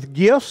us with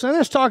gifts, and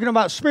it's talking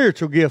about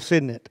spiritual gifts,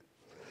 isn't it?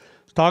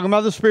 It's talking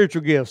about the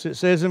spiritual gifts. It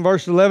says in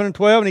verses 11 and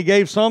 12, and He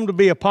gave some to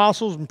be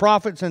apostles and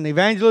prophets and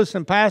evangelists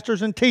and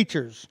pastors and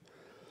teachers.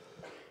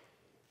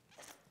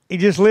 He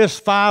just lists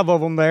 5 of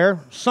them there.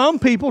 Some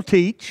people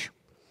teach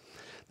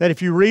that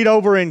if you read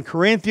over in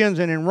Corinthians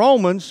and in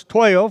Romans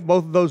 12,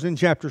 both of those in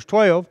chapters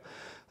 12,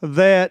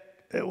 that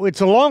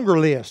it's a longer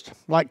list,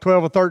 like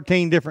 12 or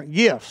 13 different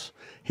gifts.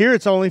 Here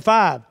it's only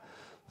 5.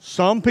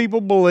 Some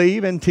people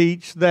believe and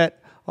teach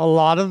that a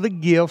lot of the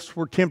gifts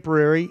were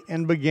temporary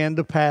and began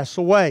to pass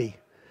away.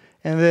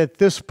 And that at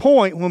this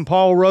point, when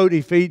Paul wrote to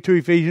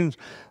Ephesians,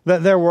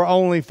 that there were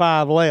only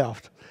 5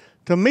 left.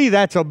 To me,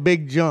 that's a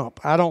big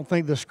jump. I don't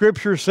think the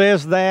Scripture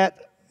says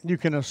that. You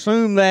can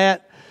assume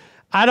that.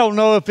 I don't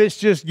know if it's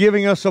just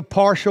giving us a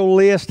partial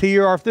list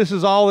here or if this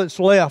is all that's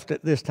left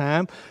at this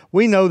time.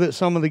 We know that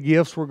some of the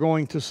gifts we're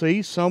going to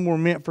see, some were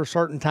meant for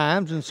certain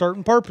times and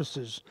certain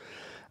purposes.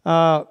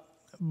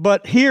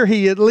 But here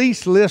he at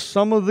least lists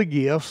some of the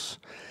gifts,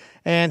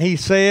 and he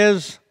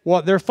says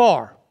what they're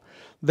for.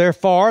 They're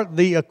for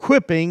the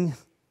equipping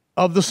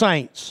of the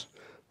saints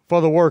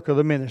for the work of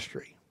the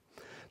ministry.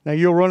 Now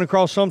you'll run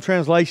across some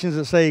translations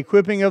that say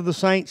equipping of the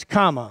saints,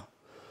 comma,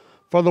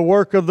 for the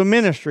work of the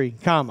ministry,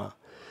 comma.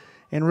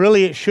 And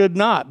really it should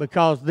not,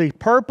 because the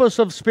purpose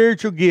of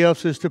spiritual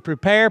gifts is to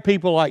prepare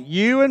people like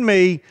you and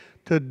me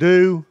to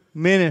do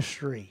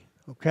ministry,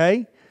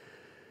 okay?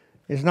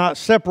 It's not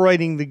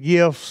separating the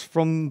gifts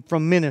from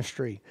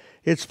ministry.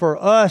 It's for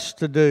us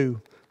to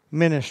do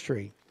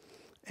ministry.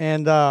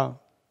 And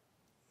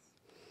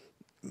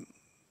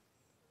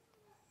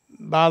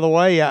by the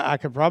way, I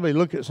could probably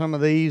look at some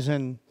of these,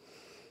 and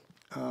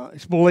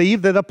it's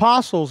believed that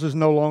apostles is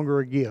no longer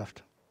a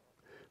gift.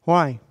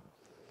 Why?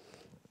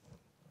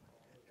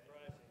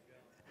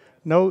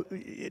 No,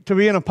 to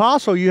be an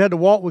apostle, you had to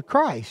walk with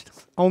Christ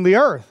on the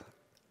earth.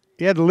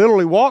 You had to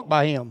literally walk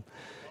by Him.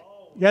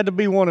 You had to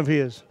be one of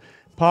His.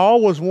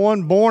 Paul was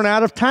one born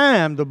out of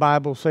time, the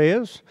Bible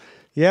says.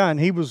 Yeah, and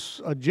he was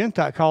a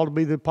Gentile, called to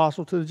be the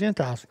apostle to the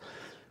Gentiles.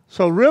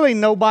 So really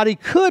nobody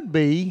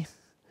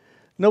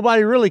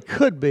really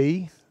could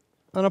be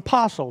an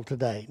apostle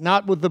today.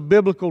 Not with the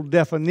biblical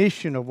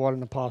definition of what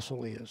an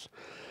apostle is.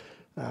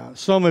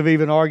 Some have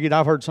even argued,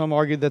 I've heard some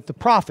argue that the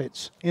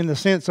prophets, in the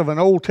sense of an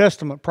Old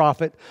Testament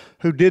prophet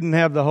who didn't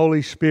have the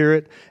Holy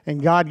Spirit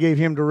and God gave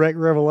him direct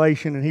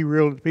revelation and he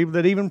revealed it to people,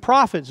 that even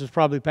prophets has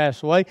probably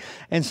passed away.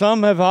 And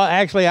some have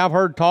actually, I've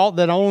heard taught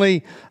that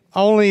only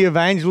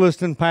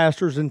evangelists and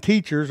pastors and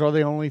teachers are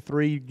the only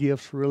three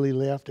gifts really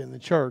left in the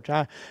church.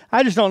 I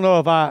just don't know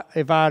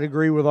if I'd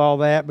agree with all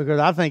that, because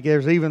I think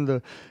there's even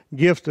the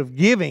gift of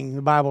giving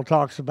the Bible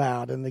talks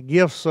about, and the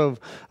gifts of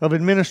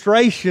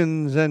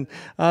administrations, and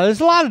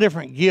there's a lot of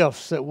different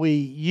gifts that we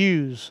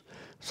use.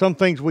 Some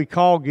things we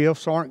call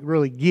gifts aren't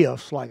really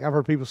gifts. Like I've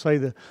heard people say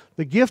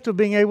the gift of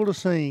being able to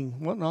sing.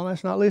 Well, no,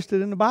 that's not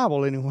listed in the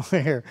Bible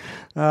anywhere.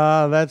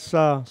 That's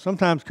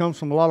sometimes comes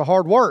from a lot of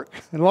hard work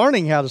and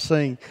learning how to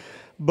sing.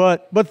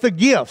 But the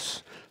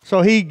gifts.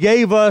 So He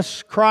gave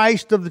us,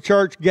 Christ of the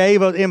church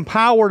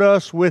empowered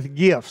us with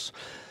gifts.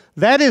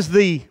 That is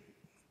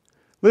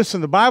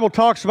listen, the Bible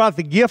talks about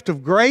the gift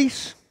of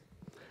grace.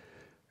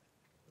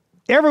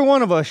 Every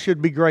one of us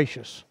should be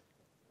gracious.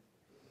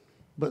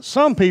 But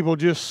some people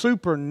just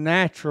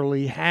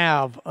supernaturally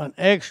have an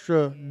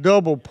extra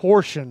double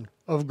portion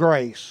of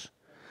grace.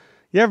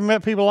 You ever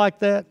met people like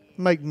that?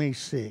 Make me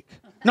sick.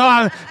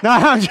 No,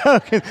 I'm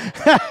joking.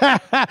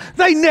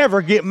 They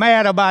never get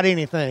mad about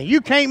anything.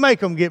 You can't make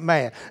them get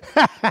mad.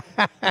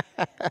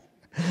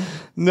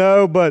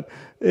 No, but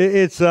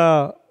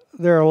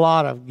there are a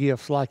lot of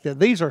gifts like that.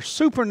 These are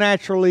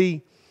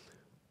supernaturally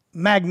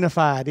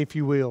magnified, if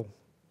you will,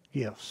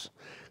 gifts.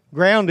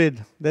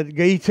 Grounded, that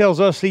He tells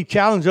us, He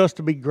challenged us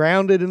to be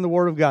grounded in the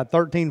Word of God,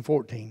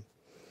 13:14.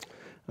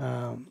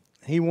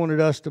 He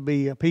wanted us to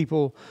be a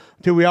people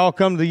till we all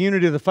come to the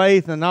unity of the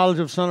faith and the knowledge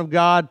of the Son of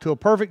God, to a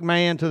perfect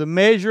man, to the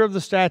measure of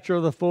the stature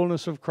of the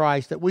fullness of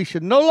Christ, that we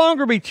should no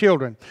longer be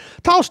children,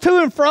 tossed to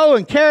and fro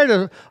and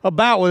carried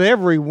about with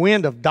every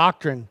wind of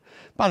doctrine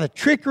by the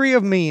trickery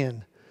of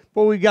men.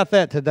 Boy, we got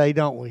that today,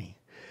 don't we?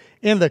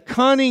 In the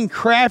cunning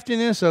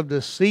craftiness of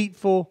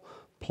deceitful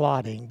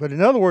plotting. But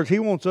in other words, He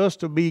wants us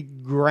to be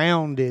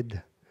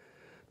grounded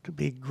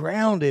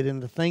in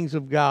the things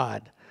of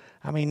God.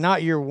 I mean,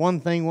 not your one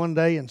thing one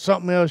day and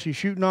something else you're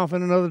shooting off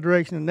in another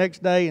direction the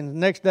next day, and the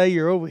next day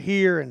you're over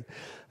here, and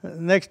the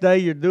next day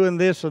you're doing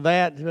this or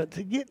that. But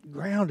to get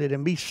grounded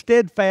and be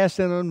steadfast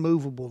and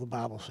unmovable, the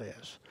Bible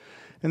says.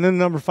 And then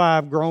number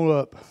 5, grown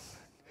up.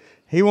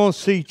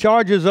 He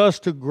charges us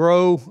to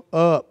grow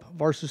up,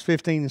 verses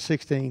 15 and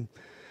 16.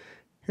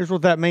 Here's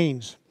what that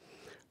means.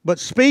 But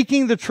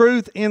speaking the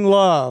truth in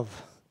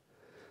love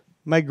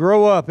may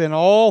grow up in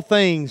all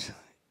things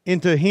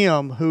into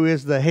Him who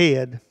is the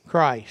head,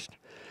 Christ.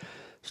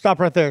 Stop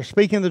right there.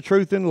 Speaking the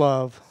truth in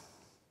love.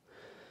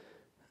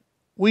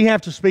 We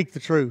have to speak the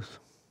truth,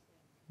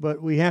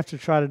 but we have to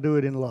try to do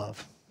it in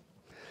love.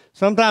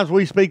 Sometimes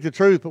we speak the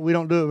truth, but we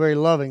don't do it very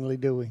lovingly,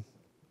 do we?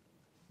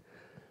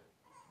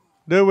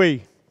 Do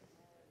we?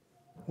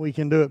 We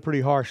can do it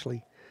pretty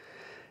harshly.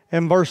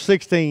 And verse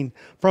 16,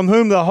 from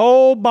whom the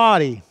whole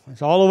body,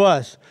 that's all of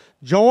us,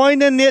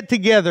 joined and knit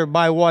together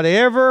by what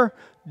every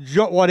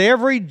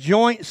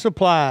joint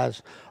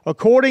supplies,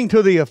 according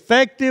to the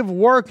effective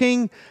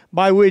working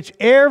by which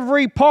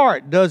every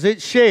part does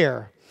its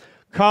share,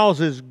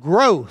 causes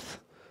growth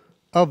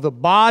of the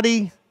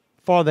body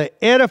for the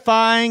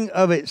edifying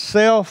of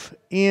itself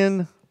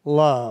in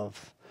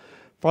love.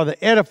 For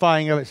the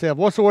edifying of itself.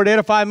 What's the word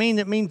edify mean?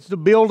 It means to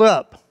build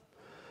up.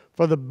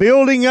 For the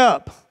building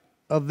up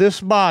of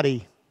this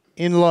body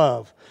in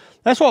love.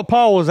 That's what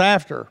Paul was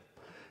after.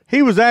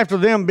 He was after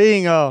them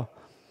being not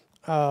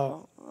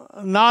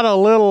a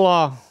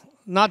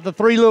not the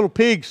three little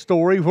pigs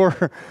story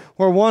where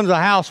one's a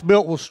house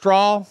built with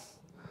straw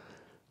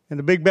and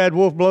the big bad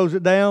wolf blows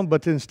it down,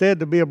 but instead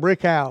to be a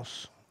brick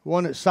house,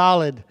 one that's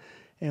solid,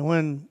 and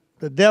when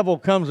the devil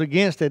comes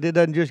against it, it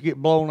doesn't just get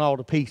blown all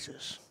to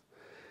pieces.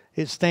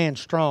 It stands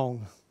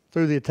strong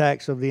through the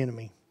attacks of the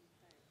enemy.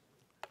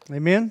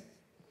 Amen?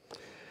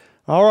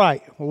 All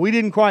right. Well, we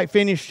didn't quite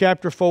finish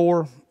chapter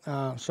 4,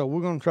 so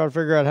we're going to try to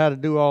figure out how to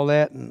do all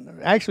that.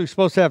 And actually,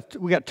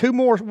 we got 2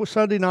 more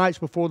Sunday nights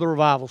before the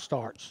revival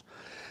starts.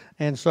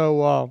 And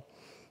so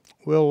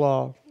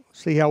we'll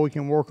see how we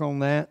can work on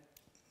that,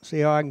 see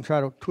how I can try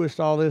to twist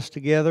all this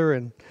together.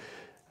 And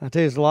I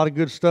tell you, there's a lot of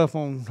good stuff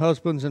on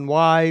husbands and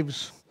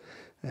wives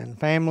and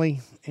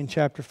family in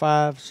chapter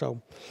 5.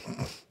 So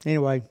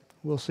anyway,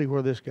 we'll see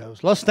where this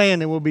goes. Let's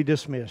stand and we'll be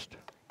dismissed.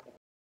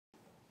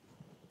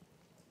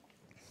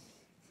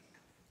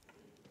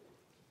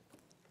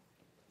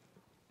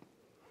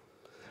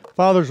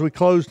 Father, as we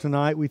close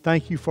tonight, we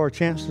thank you for a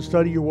chance to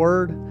study your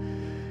word.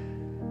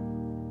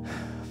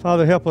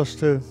 Father, help us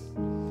to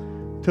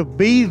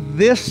be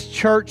this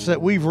church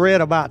that we've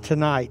read about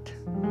tonight,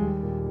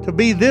 to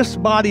be this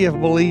body of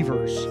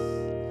believers,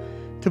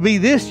 to be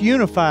this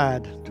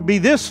unified, to be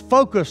this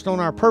focused on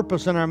our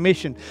purpose and our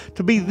mission,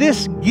 to be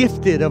this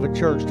gifted of a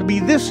church, to be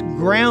this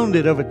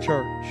grounded of a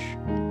church.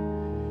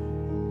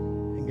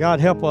 And God,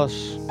 help us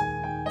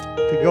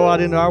to go out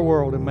into our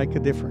world and make a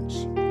difference.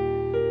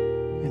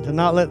 And to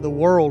not let the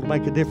world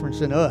make a difference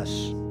in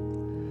us,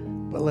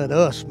 but let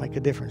us make a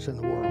difference in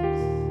the world.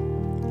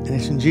 And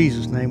it's in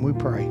Jesus' name we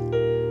pray.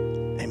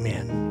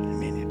 Amen.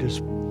 Amen. You're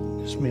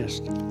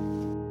dismissed.